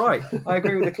think we're all right. I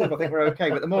agree with the club. I think we're okay.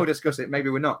 But the more we discuss it, maybe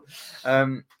we're not.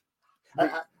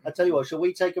 I tell you what, shall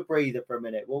we take a breather for a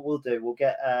minute? What we'll do, we'll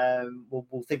get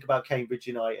we'll think about Cambridge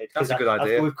United. That's a good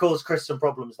idea. We've caused Chris some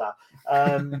problems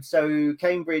now. So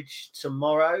Cambridge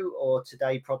tomorrow or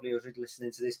today, probably as we're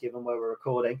listening to this, given where we're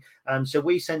recording. So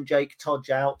we sent Jake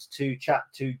Todge out to chat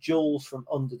to Jules from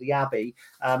Under the Abbey,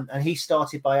 and he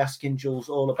started by asking Jules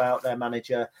all about their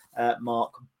manager,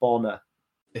 Mark Bonner.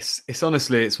 It's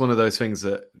honestly, it's one of those things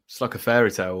that it's like a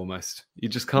fairy tale almost. You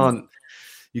just can't.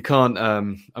 You can't.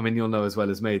 I mean, you'll know as well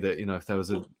as me that if there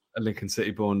was a Lincoln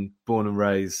City born and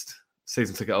raised,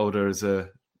 season ticket holder as a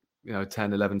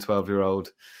 10, 11,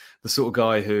 12-year-old, the sort of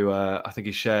guy who I think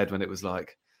he shared when it's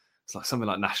like something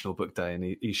like National Book Day, and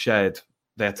he shared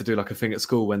they had to do like a thing at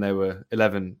school when they were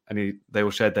 11, and they all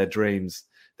shared their dreams.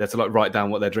 They had to like write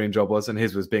down what their dream job was, and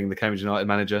his was being the Cambridge United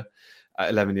manager at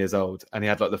 11 years old, and he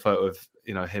had like the photo of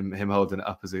him holding it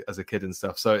up as a kid and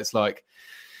stuff. So it's like.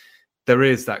 There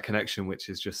is that connection, which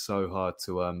is just so hard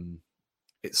to.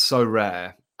 It's so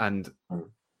rare and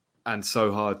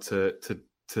so hard to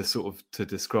sort of to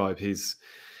describe.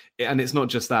 And it's not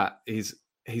just that. He's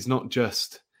not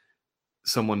just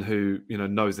someone who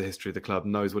knows the history of the club,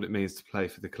 knows what it means to play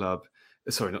for the club.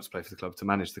 Sorry, not to play for the club, to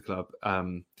manage the club.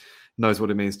 Knows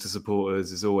what it means to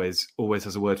supporters. Is always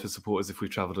has a word for supporters if we've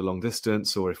travelled a long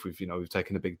distance or if we've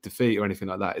taken a big defeat or anything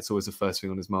like that. It's always the first thing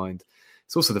on his mind.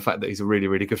 It's also the fact that he's a really,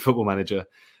 really good football manager.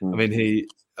 I mean,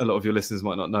 a lot of your listeners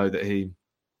might not know that he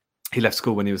left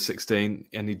school when he was 16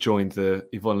 and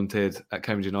he volunteered at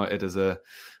Cambridge United as a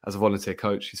volunteer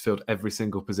coach. He's filled every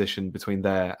single position between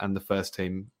there and the first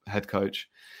team head coach,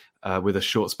 with a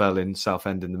short spell in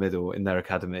Southend in the middle in their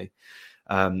academy.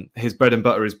 His bread and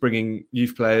butter is bringing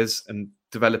youth players and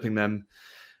developing them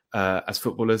as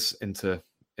footballers into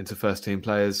first team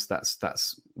players.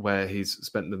 That's where he's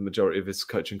spent the majority of his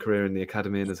coaching career, in the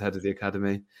academy and as head of the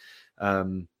academy.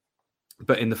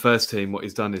 But in the first team, what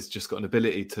he's done is just got an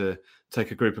ability to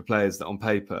take a group of players that on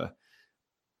paper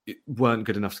weren't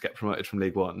good enough to get promoted from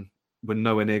League One, were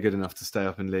nowhere near good enough to stay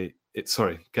up in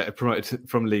get promoted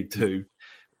from League Two,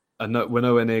 and were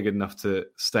nowhere near good enough to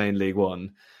stay in League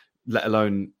One, let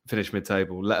alone finish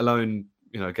mid-table, let alone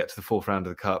get to the 4th round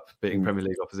of the Cup, beating Premier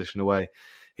League opposition away.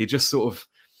 He just sort of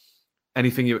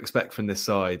anything you expect from this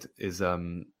side is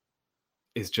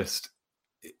just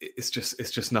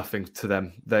nothing to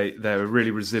them. They're a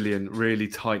really resilient, really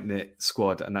tight-knit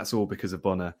squad, and that's all because of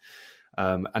Bonner.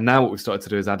 And now what we've started to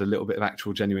do is add a little bit of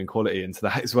actual genuine quality into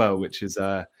that as well, which is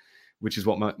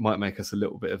what might make us a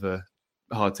little bit of a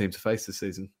hard team to face this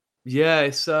season. Yeah,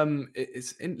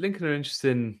 Lincoln are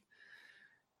an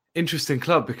interesting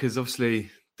club because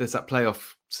obviously there's that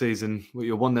playoff season where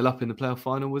you're 1-0 up in the playoff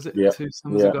final, was it? 2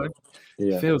 summers ago?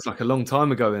 Yeah. It feels like a long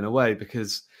time ago in a way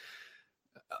because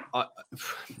I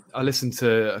listened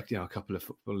to a couple of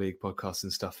Football League podcasts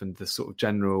and stuff, and the sort of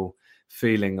general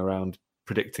feeling around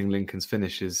predicting Lincoln's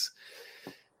finishes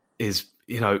is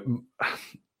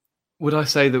would I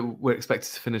say that we're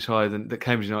expected to finish higher than that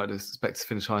Cambridge United is expected to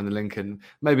finish higher than Lincoln?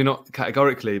 Maybe not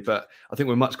categorically, but I think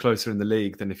we're much closer in the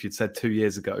league than if you'd said 2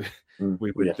 years ago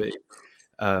we would be.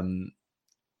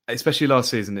 Especially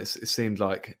last season, it seemed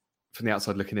like, from the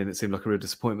outside looking in, it seemed like a real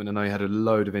disappointment. I know you had a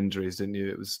load of injuries, didn't you?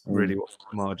 It was really what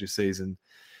marred your season.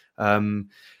 I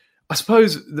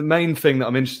suppose the main thing that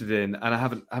I'm interested in, and I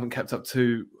haven't kept up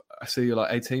to, I see you're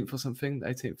like 18th or something,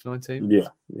 18th, 19th?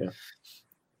 Yeah.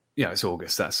 it's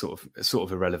August. That's sort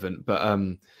of irrelevant. But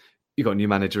you got a new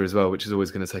manager as well, which is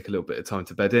always going to take a little bit of time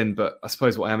to bed in. But I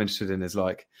suppose what I am interested in is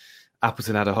like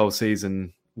Appleton had a whole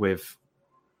season with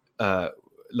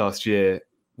last year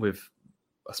with,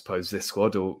 I suppose, this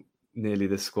squad or nearly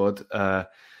this squad. And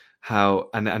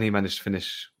he managed to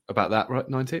finish about that, right?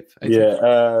 19th? 18th?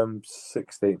 Yeah,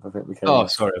 16th, I think we came. Oh,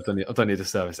 sorry, I've done you a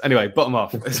disservice. Anyway, bottom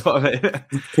half is what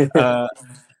I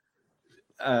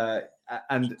mean.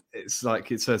 And it's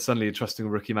like it's suddenly trusting a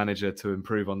rookie manager to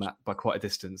improve on that by quite a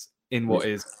distance in what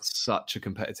is such a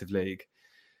competitive league.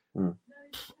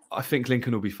 I think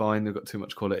Lincoln will be fine. They've got too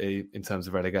much quality in terms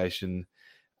of relegation.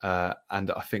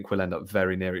 And I think we'll end up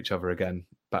very near each other again,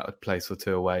 about a place or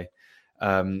two away.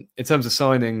 In terms of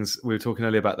signings, we were talking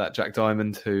earlier about that Jack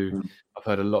Diamond, who I've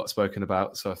heard a lot spoken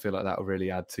about. So I feel like that will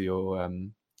really add to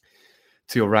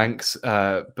your ranks.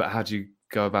 But how do you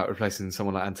go about replacing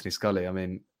someone like Anthony Scully? I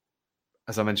mean,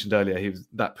 as I mentioned earlier,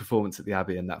 that performance at the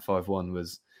Abbey in that 5-1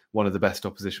 was one of the best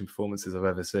opposition performances I've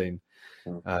ever seen.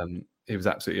 He was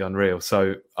absolutely unreal.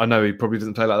 So I know he probably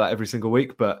doesn't play like that every single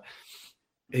week, but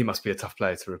he must be a tough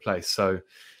player to replace. So,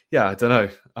 yeah, I don't know.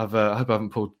 I hope I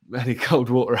haven't pulled any cold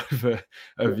water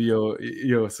over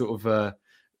your sort of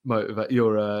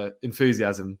your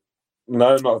enthusiasm.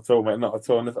 No, not at all, mate. Not at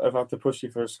all. And if I have to push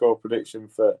you for a score prediction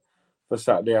for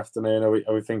Saturday afternoon,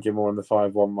 are we thinking more in the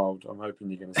 5-1 mould? I'm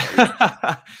hoping you're going to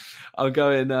say. I'll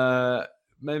go in.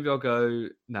 Maybe I'll go.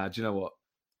 Nah, do you know what?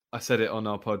 I said it on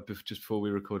our pod just before we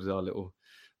recorded our little.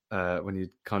 When you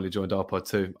kindly joined our pod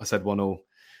too, I said 1-1,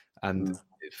 and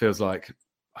it feels like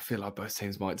both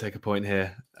teams might take a point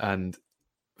here, and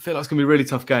I feel like it's going to be a really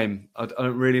tough game. I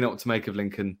don't really know what to make of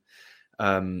Lincoln.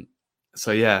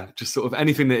 So yeah, just sort of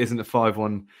anything that isn't a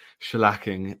 5-1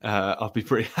 shellacking, I'll be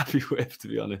pretty happy with, to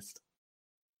be honest.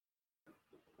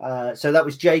 So that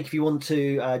was Jake. If you want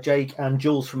to, Jake and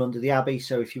Jules from Under the Abbey.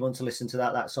 So if you want to listen to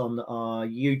that, that's on our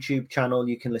YouTube channel.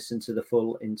 You can listen to the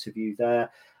full interview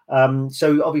there.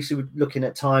 So obviously we're looking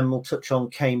at time. We'll touch on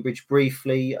Cambridge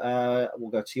briefly. We'll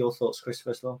go to your thoughts, Chris,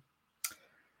 first of all.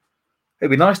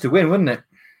 It'd be nice to win, wouldn't it?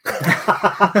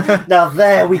 Now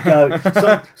there we go.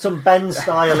 Some Ben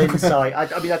style insight.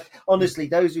 I mean, honestly,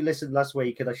 those who listened last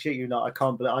week, and I shit you not,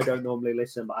 I don't normally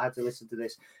listen, but I had to listen to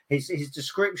this. His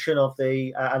description of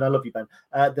the and I love you, Ben.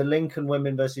 The Lincoln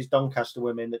women versus Doncaster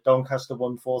women. That Doncaster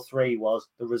won 4-3 was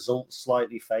the result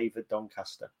slightly favoured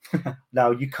Doncaster. Now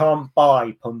you can't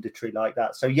buy punditry like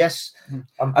that. So yes,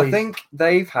 I think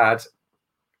they've had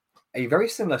a very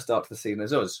similar start to the season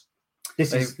as us.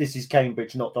 This is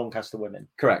Cambridge, not Doncaster women.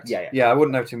 Correct. Yeah. I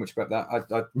wouldn't know too much about that.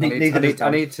 I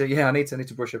need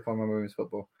to brush up on my women's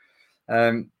football.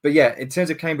 But yeah, in terms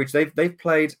of Cambridge, they've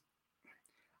played,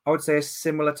 I would say, a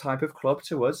similar type of club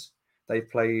to us. They've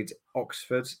played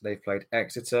Oxford, they've played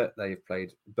Exeter, they've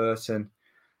played Burton.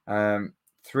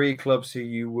 3 clubs who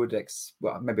you would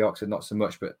well, maybe Oxford not so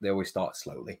much, but they always start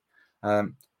slowly.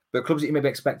 But clubs that you maybe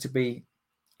expect to be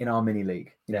in our mini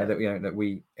league, that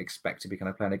we expect to be kind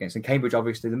of playing against. And Cambridge,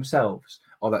 obviously, themselves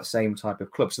are that same type of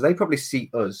club. So they probably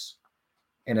see us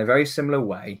in a very similar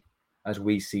way as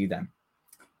we see them.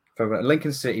 From a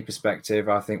Lincoln City perspective,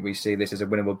 I think we see this as a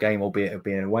winnable game, albeit it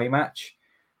being an away match.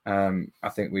 I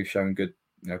think we've shown good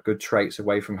traits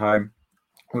away from home.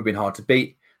 We've been hard to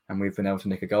beat, and we've been able to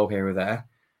nick a goal here or there.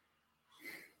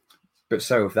 But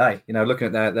so have they.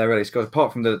 Looking at their early scores,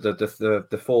 apart from the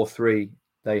 4-3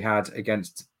 they had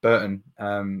against Burton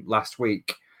last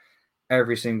week,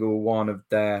 every single one of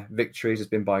their victories has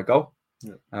been by goal.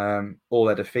 Yeah. All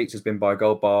their defeats has been by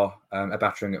goal, bar a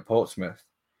battering at Portsmouth.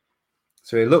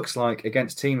 So it looks like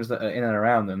against teams that are in and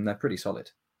around them, they're pretty solid.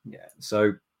 Yeah.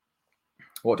 So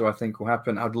what do I think will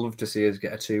happen? I'd love to see us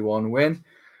get a 2-1 win.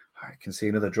 I can see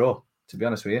another draw, to be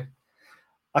honest with you.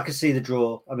 I could see the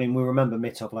draw. I mean, we remember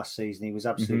Mitov last season. He was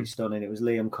absolutely stunning. It was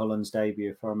Liam Cullen's debut,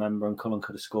 if I remember, and Cullen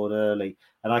could have scored early.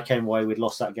 And I came away, we'd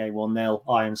lost that game 1-0,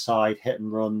 Ironside, hit and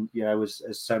run,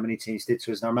 as so many teams did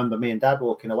to us. And I remember me and Dad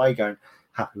walking away going,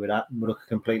 happy with that. We look a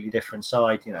completely different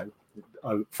side,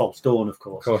 false dawn, of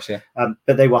course. Of course, yeah.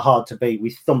 But they were hard to beat.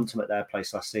 We thumped them at their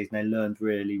place last season. They learned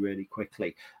really, really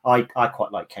quickly. I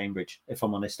quite like Cambridge, if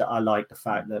I'm honest. I like the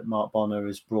fact that Mark Bonner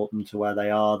has brought them to where they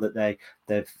are. That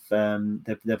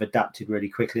they've adapted really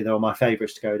quickly. They were my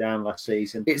favourites to go down last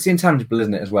season. It's intangible,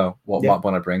 isn't it, as well? What Mark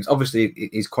Bonner brings. Obviously,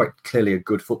 he's quite clearly a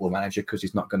good football manager because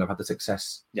he's not going to have the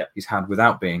success he's had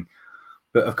without being.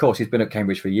 But of course, he's been at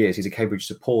Cambridge for years. He's a Cambridge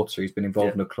supporter. He's been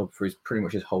involved in the club for pretty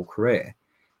much his whole career.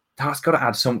 That's got to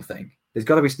add something.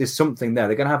 There's something there.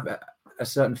 They're going to have a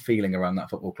certain feeling around that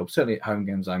football club, certainly at home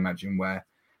games, I imagine, where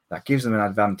that gives them an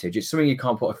advantage. It's something you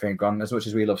can't put a finger on. As much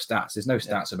as we love stats, there's no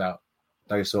stats about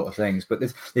those sort of things. But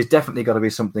there's definitely got to be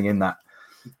something in that.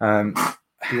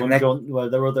 Well,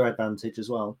 their other advantage as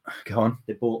well. Go on.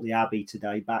 They bought the Abbey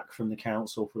today back from the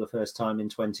council for the first time in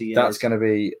 20 years. That's going to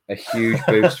be a huge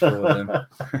boost for them.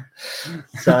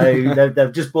 So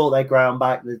they've just bought their ground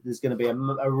back. There's going to be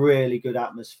a really good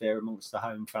atmosphere amongst the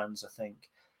home fans, I think.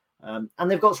 And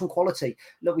they've got some quality.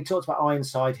 Look, we talked about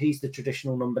Ironside. He's the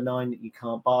traditional number 9 that you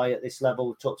can't buy at this level.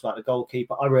 We talked about the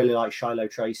goalkeeper. I really like Shiloh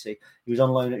Tracy. He was on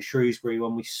loan at Shrewsbury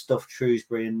when we stuffed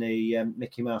Shrewsbury in the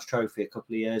Mickey Mouse Trophy a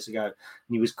couple of years ago. And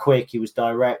he was quick, he was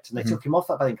direct, and they took him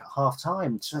off, I think, at half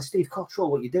time. So, Steve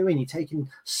Cottrell, what are you doing? You're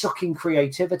sucking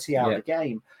creativity out of the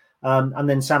game. And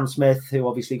then Sam Smith, who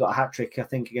obviously got a hat-trick, I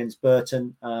think, against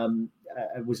Burton,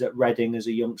 was at Reading as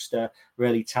a youngster,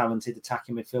 really talented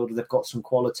attacking midfielder. They've got some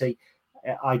quality.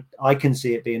 I can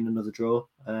see it being another draw.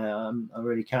 I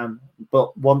really can.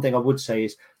 But one thing I would say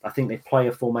is I think they play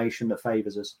a formation that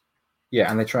favours us.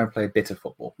 Yeah, and they try and play a bit of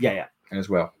football. Yeah. As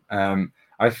well.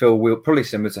 I feel we're probably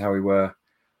similar to how we were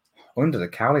under the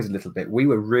Cowleys a little bit. We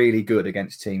were really good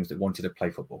against teams that wanted to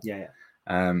play football. Yeah.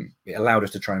 It allowed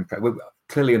us to try and play.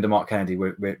 Clearly, under Mark Kennedy,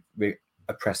 we're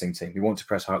a pressing team. We want to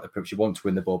press hard at the pitch. We want to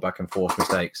win the ball back and force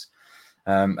mistakes.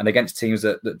 And against teams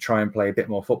that try and play a bit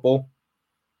more football,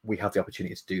 we have the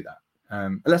opportunity to do that.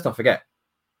 And let's not forget,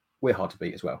 we're hard to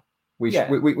beat as well. We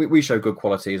show good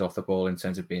qualities off the ball in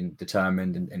terms of being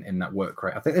determined and in that work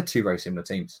rate. I think they're two very similar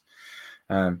teams,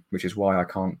 which is why I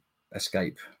can't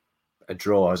escape a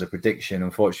draw as a prediction.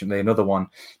 Unfortunately, another one.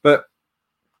 But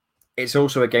it's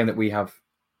also a game that we have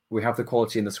the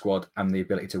quality in the squad and the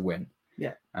ability to win.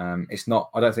 Yeah. It's not.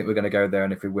 I don't think we're going to go there,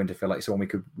 and if we win, to feel like someone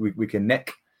we can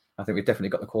nick. I think we've definitely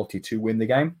got the quality to win the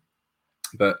game.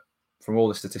 But from all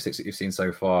the statistics that you've seen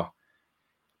so far,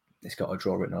 it's got a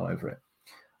draw written all over it.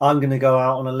 I'm going to go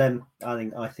out on a limb.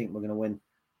 I think we're going to win.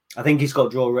 I think it's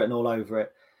got draw written all over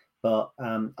it. But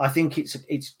I think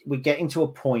we're getting to a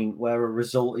point where a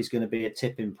result is going to be a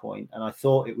tipping point. And I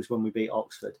thought it was when we beat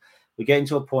Oxford. We're getting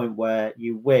to a point where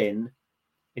you win.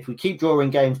 If we keep drawing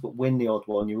games but win the odd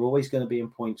one, you're always going to be in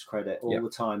points credit all the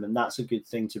time. And that's a good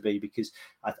thing to be, because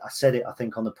I said it, I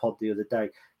think, on the pod the other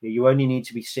day. You only need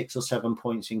to be 6 or 7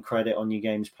 points in credit on your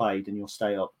games played and you'll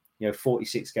stay up.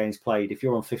 46 games played. If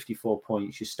you're on 54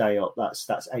 points, you stay up.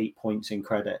 That's 8 points in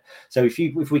credit. So if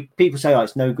people say,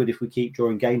 it's no good if we keep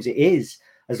drawing games, it is.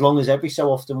 As long as every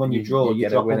so often when you draw, you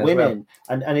drop a win in.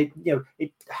 And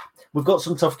we've got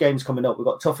some tough games coming up. We've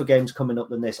got tougher games coming up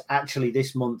than this. Actually,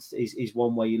 this month is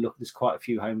one where you look, there's quite a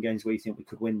few home games where you think we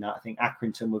could win that. I think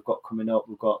Accrington we've got coming up.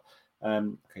 We've got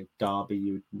Derby.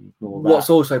 You ignore that. What's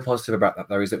also positive about that,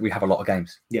 though, is that we have a lot of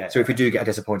games. Yeah. So if we do get a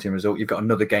disappointing result, you've got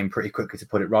another game pretty quickly to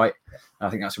put it right. And I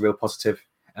think that's a real positive.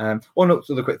 One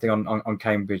other quick thing on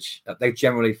Cambridge, they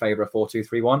generally favour a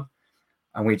 4-2-3-1,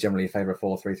 and we generally favour a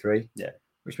 4-3-3. Yeah.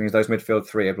 Which means those midfield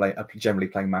three are generally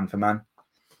playing man for man.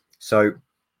 So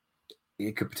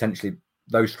it could potentially,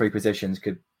 those three positions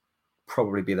could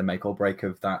probably be the make or break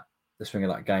of the swing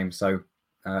of that game. So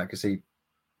I can see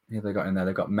who they got in there.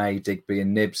 They've got May, Digby,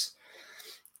 and Nibs.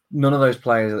 None of those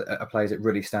players are players that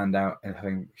really stand out in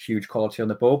having huge quality on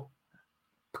the ball.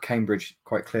 Cambridge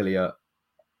quite clearly are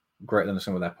greater than the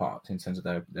sum of their parts in terms of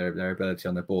their ability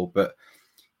on the ball. But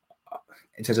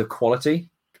in terms of quality,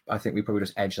 I think we probably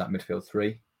just edge that midfield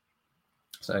three.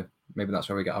 So maybe that's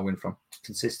where we get our win from.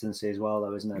 Consistency as well,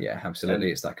 though, isn't it? Yeah,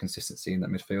 absolutely. It's that consistency in that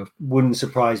midfield. Wouldn't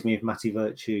surprise me if Matty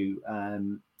Virtue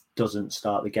doesn't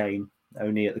start the game.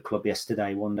 Only at the club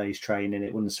yesterday, one day's training.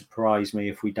 It wouldn't surprise me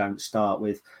if we don't start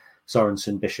with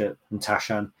Sorensen, Bishop and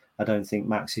Tashan. I don't think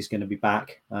Max is going to be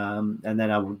back. And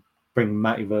then I would bring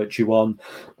Matty Virtue on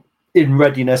in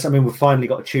readiness. I mean, we've finally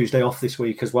got a Tuesday off this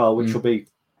week as well, which will be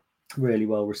really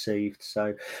well received.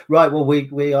 So right, well, we're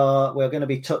going to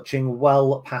be touching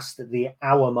well past the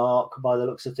hour mark by the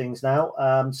looks of things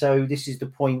now. So this is the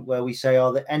point where we say,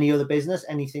 are there any other business,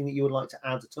 anything that you would like to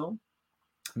add at all?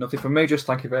 Nothing from me, just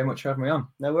thank you very much for having me on.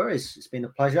 No worries, it's been a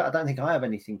pleasure. I don't think I have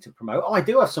anything to promote. I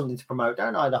do have something to promote,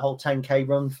 don't I? The whole 10k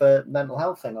run for mental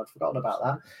health thing. I'd forgotten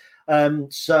about that.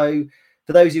 So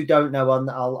for those who don't know,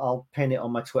 I'll pin it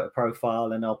on my Twitter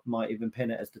profile, and I might even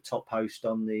pin it as the top post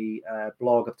on the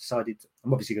blog. I've decided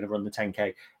I'm obviously going to run the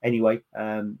 10k anyway.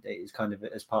 It's kind of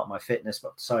as part of my fitness, but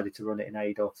I've decided to run it in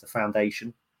aid of the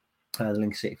foundation, the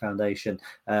Lincoln City Foundation,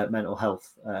 mental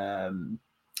health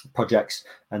projects,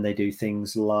 and they do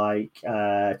things like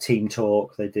team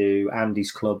talk. They do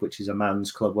Andy's Club, which is a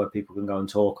man's club where people can go and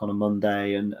talk on a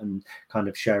Monday and kind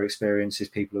of share experiences,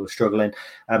 people who are struggling.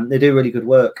 They do really good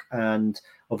work, and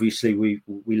obviously we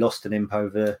lost an imp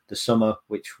over the summer,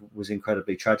 which was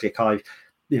incredibly tragic.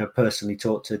 personally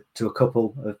talked to a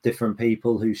couple of different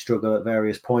people who struggle at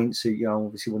various points, who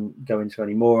obviously wouldn't go into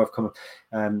any more. I've come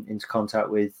into contact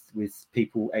with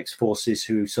people, ex-forces,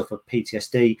 who suffer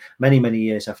PTSD many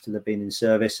years after they've been in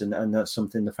service, and that's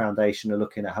something the foundation are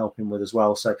looking at helping with as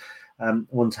well. So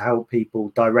want to help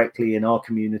people directly in our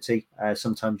community.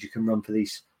 Sometimes you can run for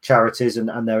these charities,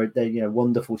 and they're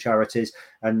wonderful charities,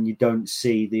 and you don't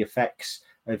see the effects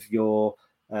of your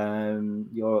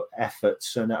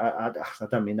efforts. And I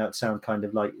don't mean that sound kind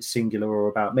of like singular or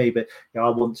about me, but I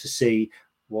want to see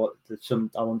I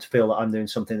want to feel that I'm doing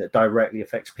something that directly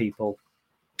affects people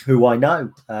who I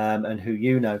know, and who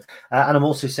and I'm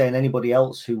also saying anybody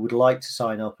else who would like to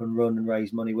sign up and run and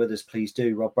raise money with us, please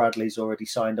do. Rob Bradley's already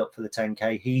signed up for the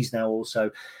 10k. He's now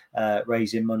also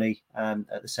raising money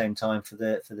at the same time for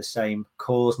the same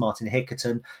cause. Martin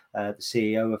Hickerton, the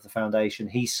CEO of the foundation,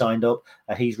 he's signed up.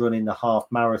 He's running the half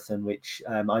marathon, which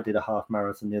I did a half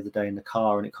marathon the other day in the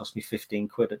car, and it cost me 15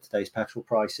 quid at today's petrol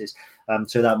prices.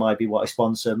 So that might be what I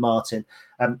sponsor, Martin.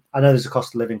 I know there's a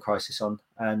cost of living crisis on,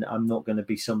 and I'm not going to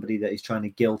be somebody that is trying to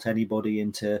guilt anybody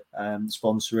into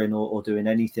sponsoring or doing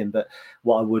anything. But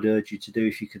what I would urge you to do,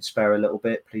 if you could spare a little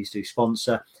bit, please do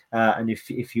sponsor. And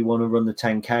if you want to run the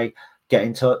 10k, get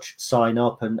in touch, sign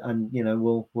up, and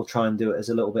we'll try and do it as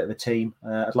a little bit of a team.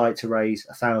 I'd like to raise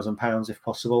 £1,000 if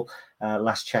possible.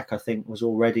 Last check I think was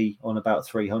already on about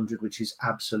 300, which is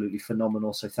absolutely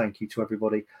phenomenal. So thank you to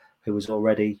everybody who has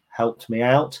already helped me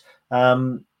out.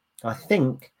 I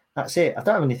think that's it. I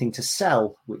don't have anything to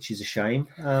sell, which is a shame.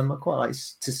 I quite like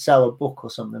to sell a book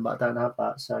or something, but I don't have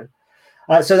that. So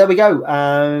there we go.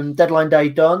 Deadline day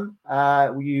done.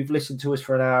 You've listened to us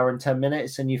for an hour and 10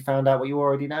 minutes, and you found out what you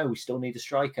already know. We still need a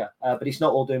striker, but it's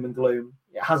not all doom and gloom.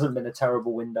 It hasn't been a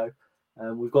terrible window.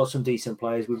 We've got some decent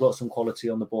players. We've got some quality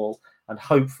on the ball, and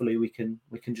hopefully we can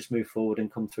just move forward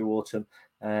and come through autumn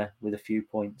with a few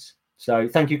points. So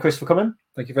thank you, Chris, for coming.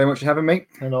 Thank you very much for having me.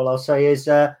 And all I'll say is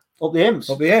up the Imps.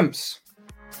 Up the Imps.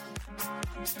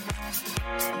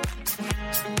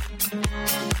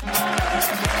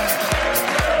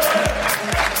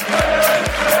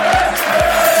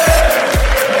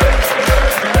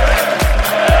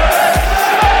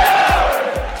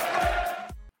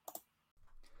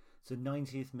 It's the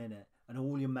 90th minute, and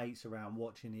all your mates around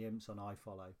watching the Imps on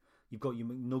iFollow. You've got your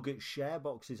McNugget share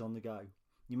boxes on the go.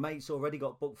 Your mate's already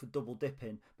got booked for double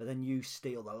dipping, but then you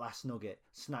steal the last nugget,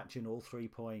 snatching all 3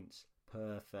 points.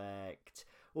 Perfect.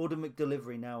 Order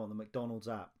McDelivery now on the McDonald's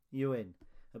app. You in?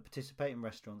 At participating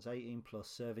restaurants, 18 plus,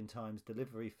 serving times,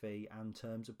 delivery fee and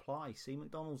terms apply. See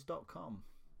mcdonalds.com.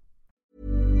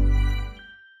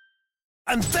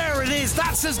 And there it is,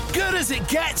 that's as good as it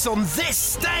gets on this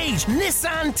stage.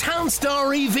 Nissan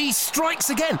Townstar EV strikes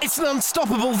again. It's an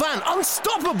unstoppable van,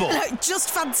 unstoppable.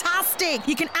 Just fantastic.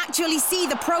 You can actually see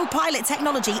the Pro Pilot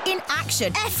technology in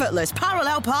action. Effortless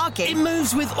parallel parking. It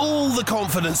moves with all the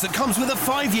confidence that comes with a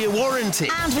 5-year warranty.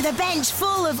 And with a bench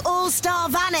full of all-star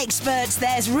van experts,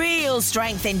 there's real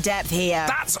strength in depth here.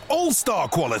 That's all-star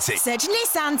quality. Search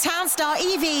Nissan Townstar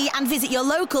EV and visit your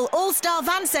local all-star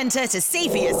van centre to see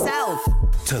for yourself.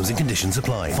 Terms and conditions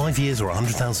apply. 5 years or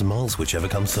 100,000 miles, whichever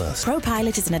comes first.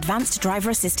 ProPilot is an advanced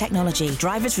driver assist technology.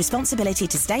 Driver's responsibility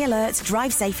to stay alert,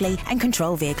 drive safely, and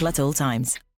control vehicle at all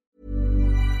times.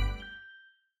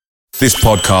 This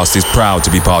podcast is proud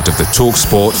to be part of the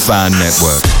TalkSport Fan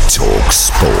Network.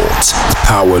 TalkSport.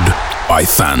 Powered by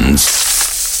fans.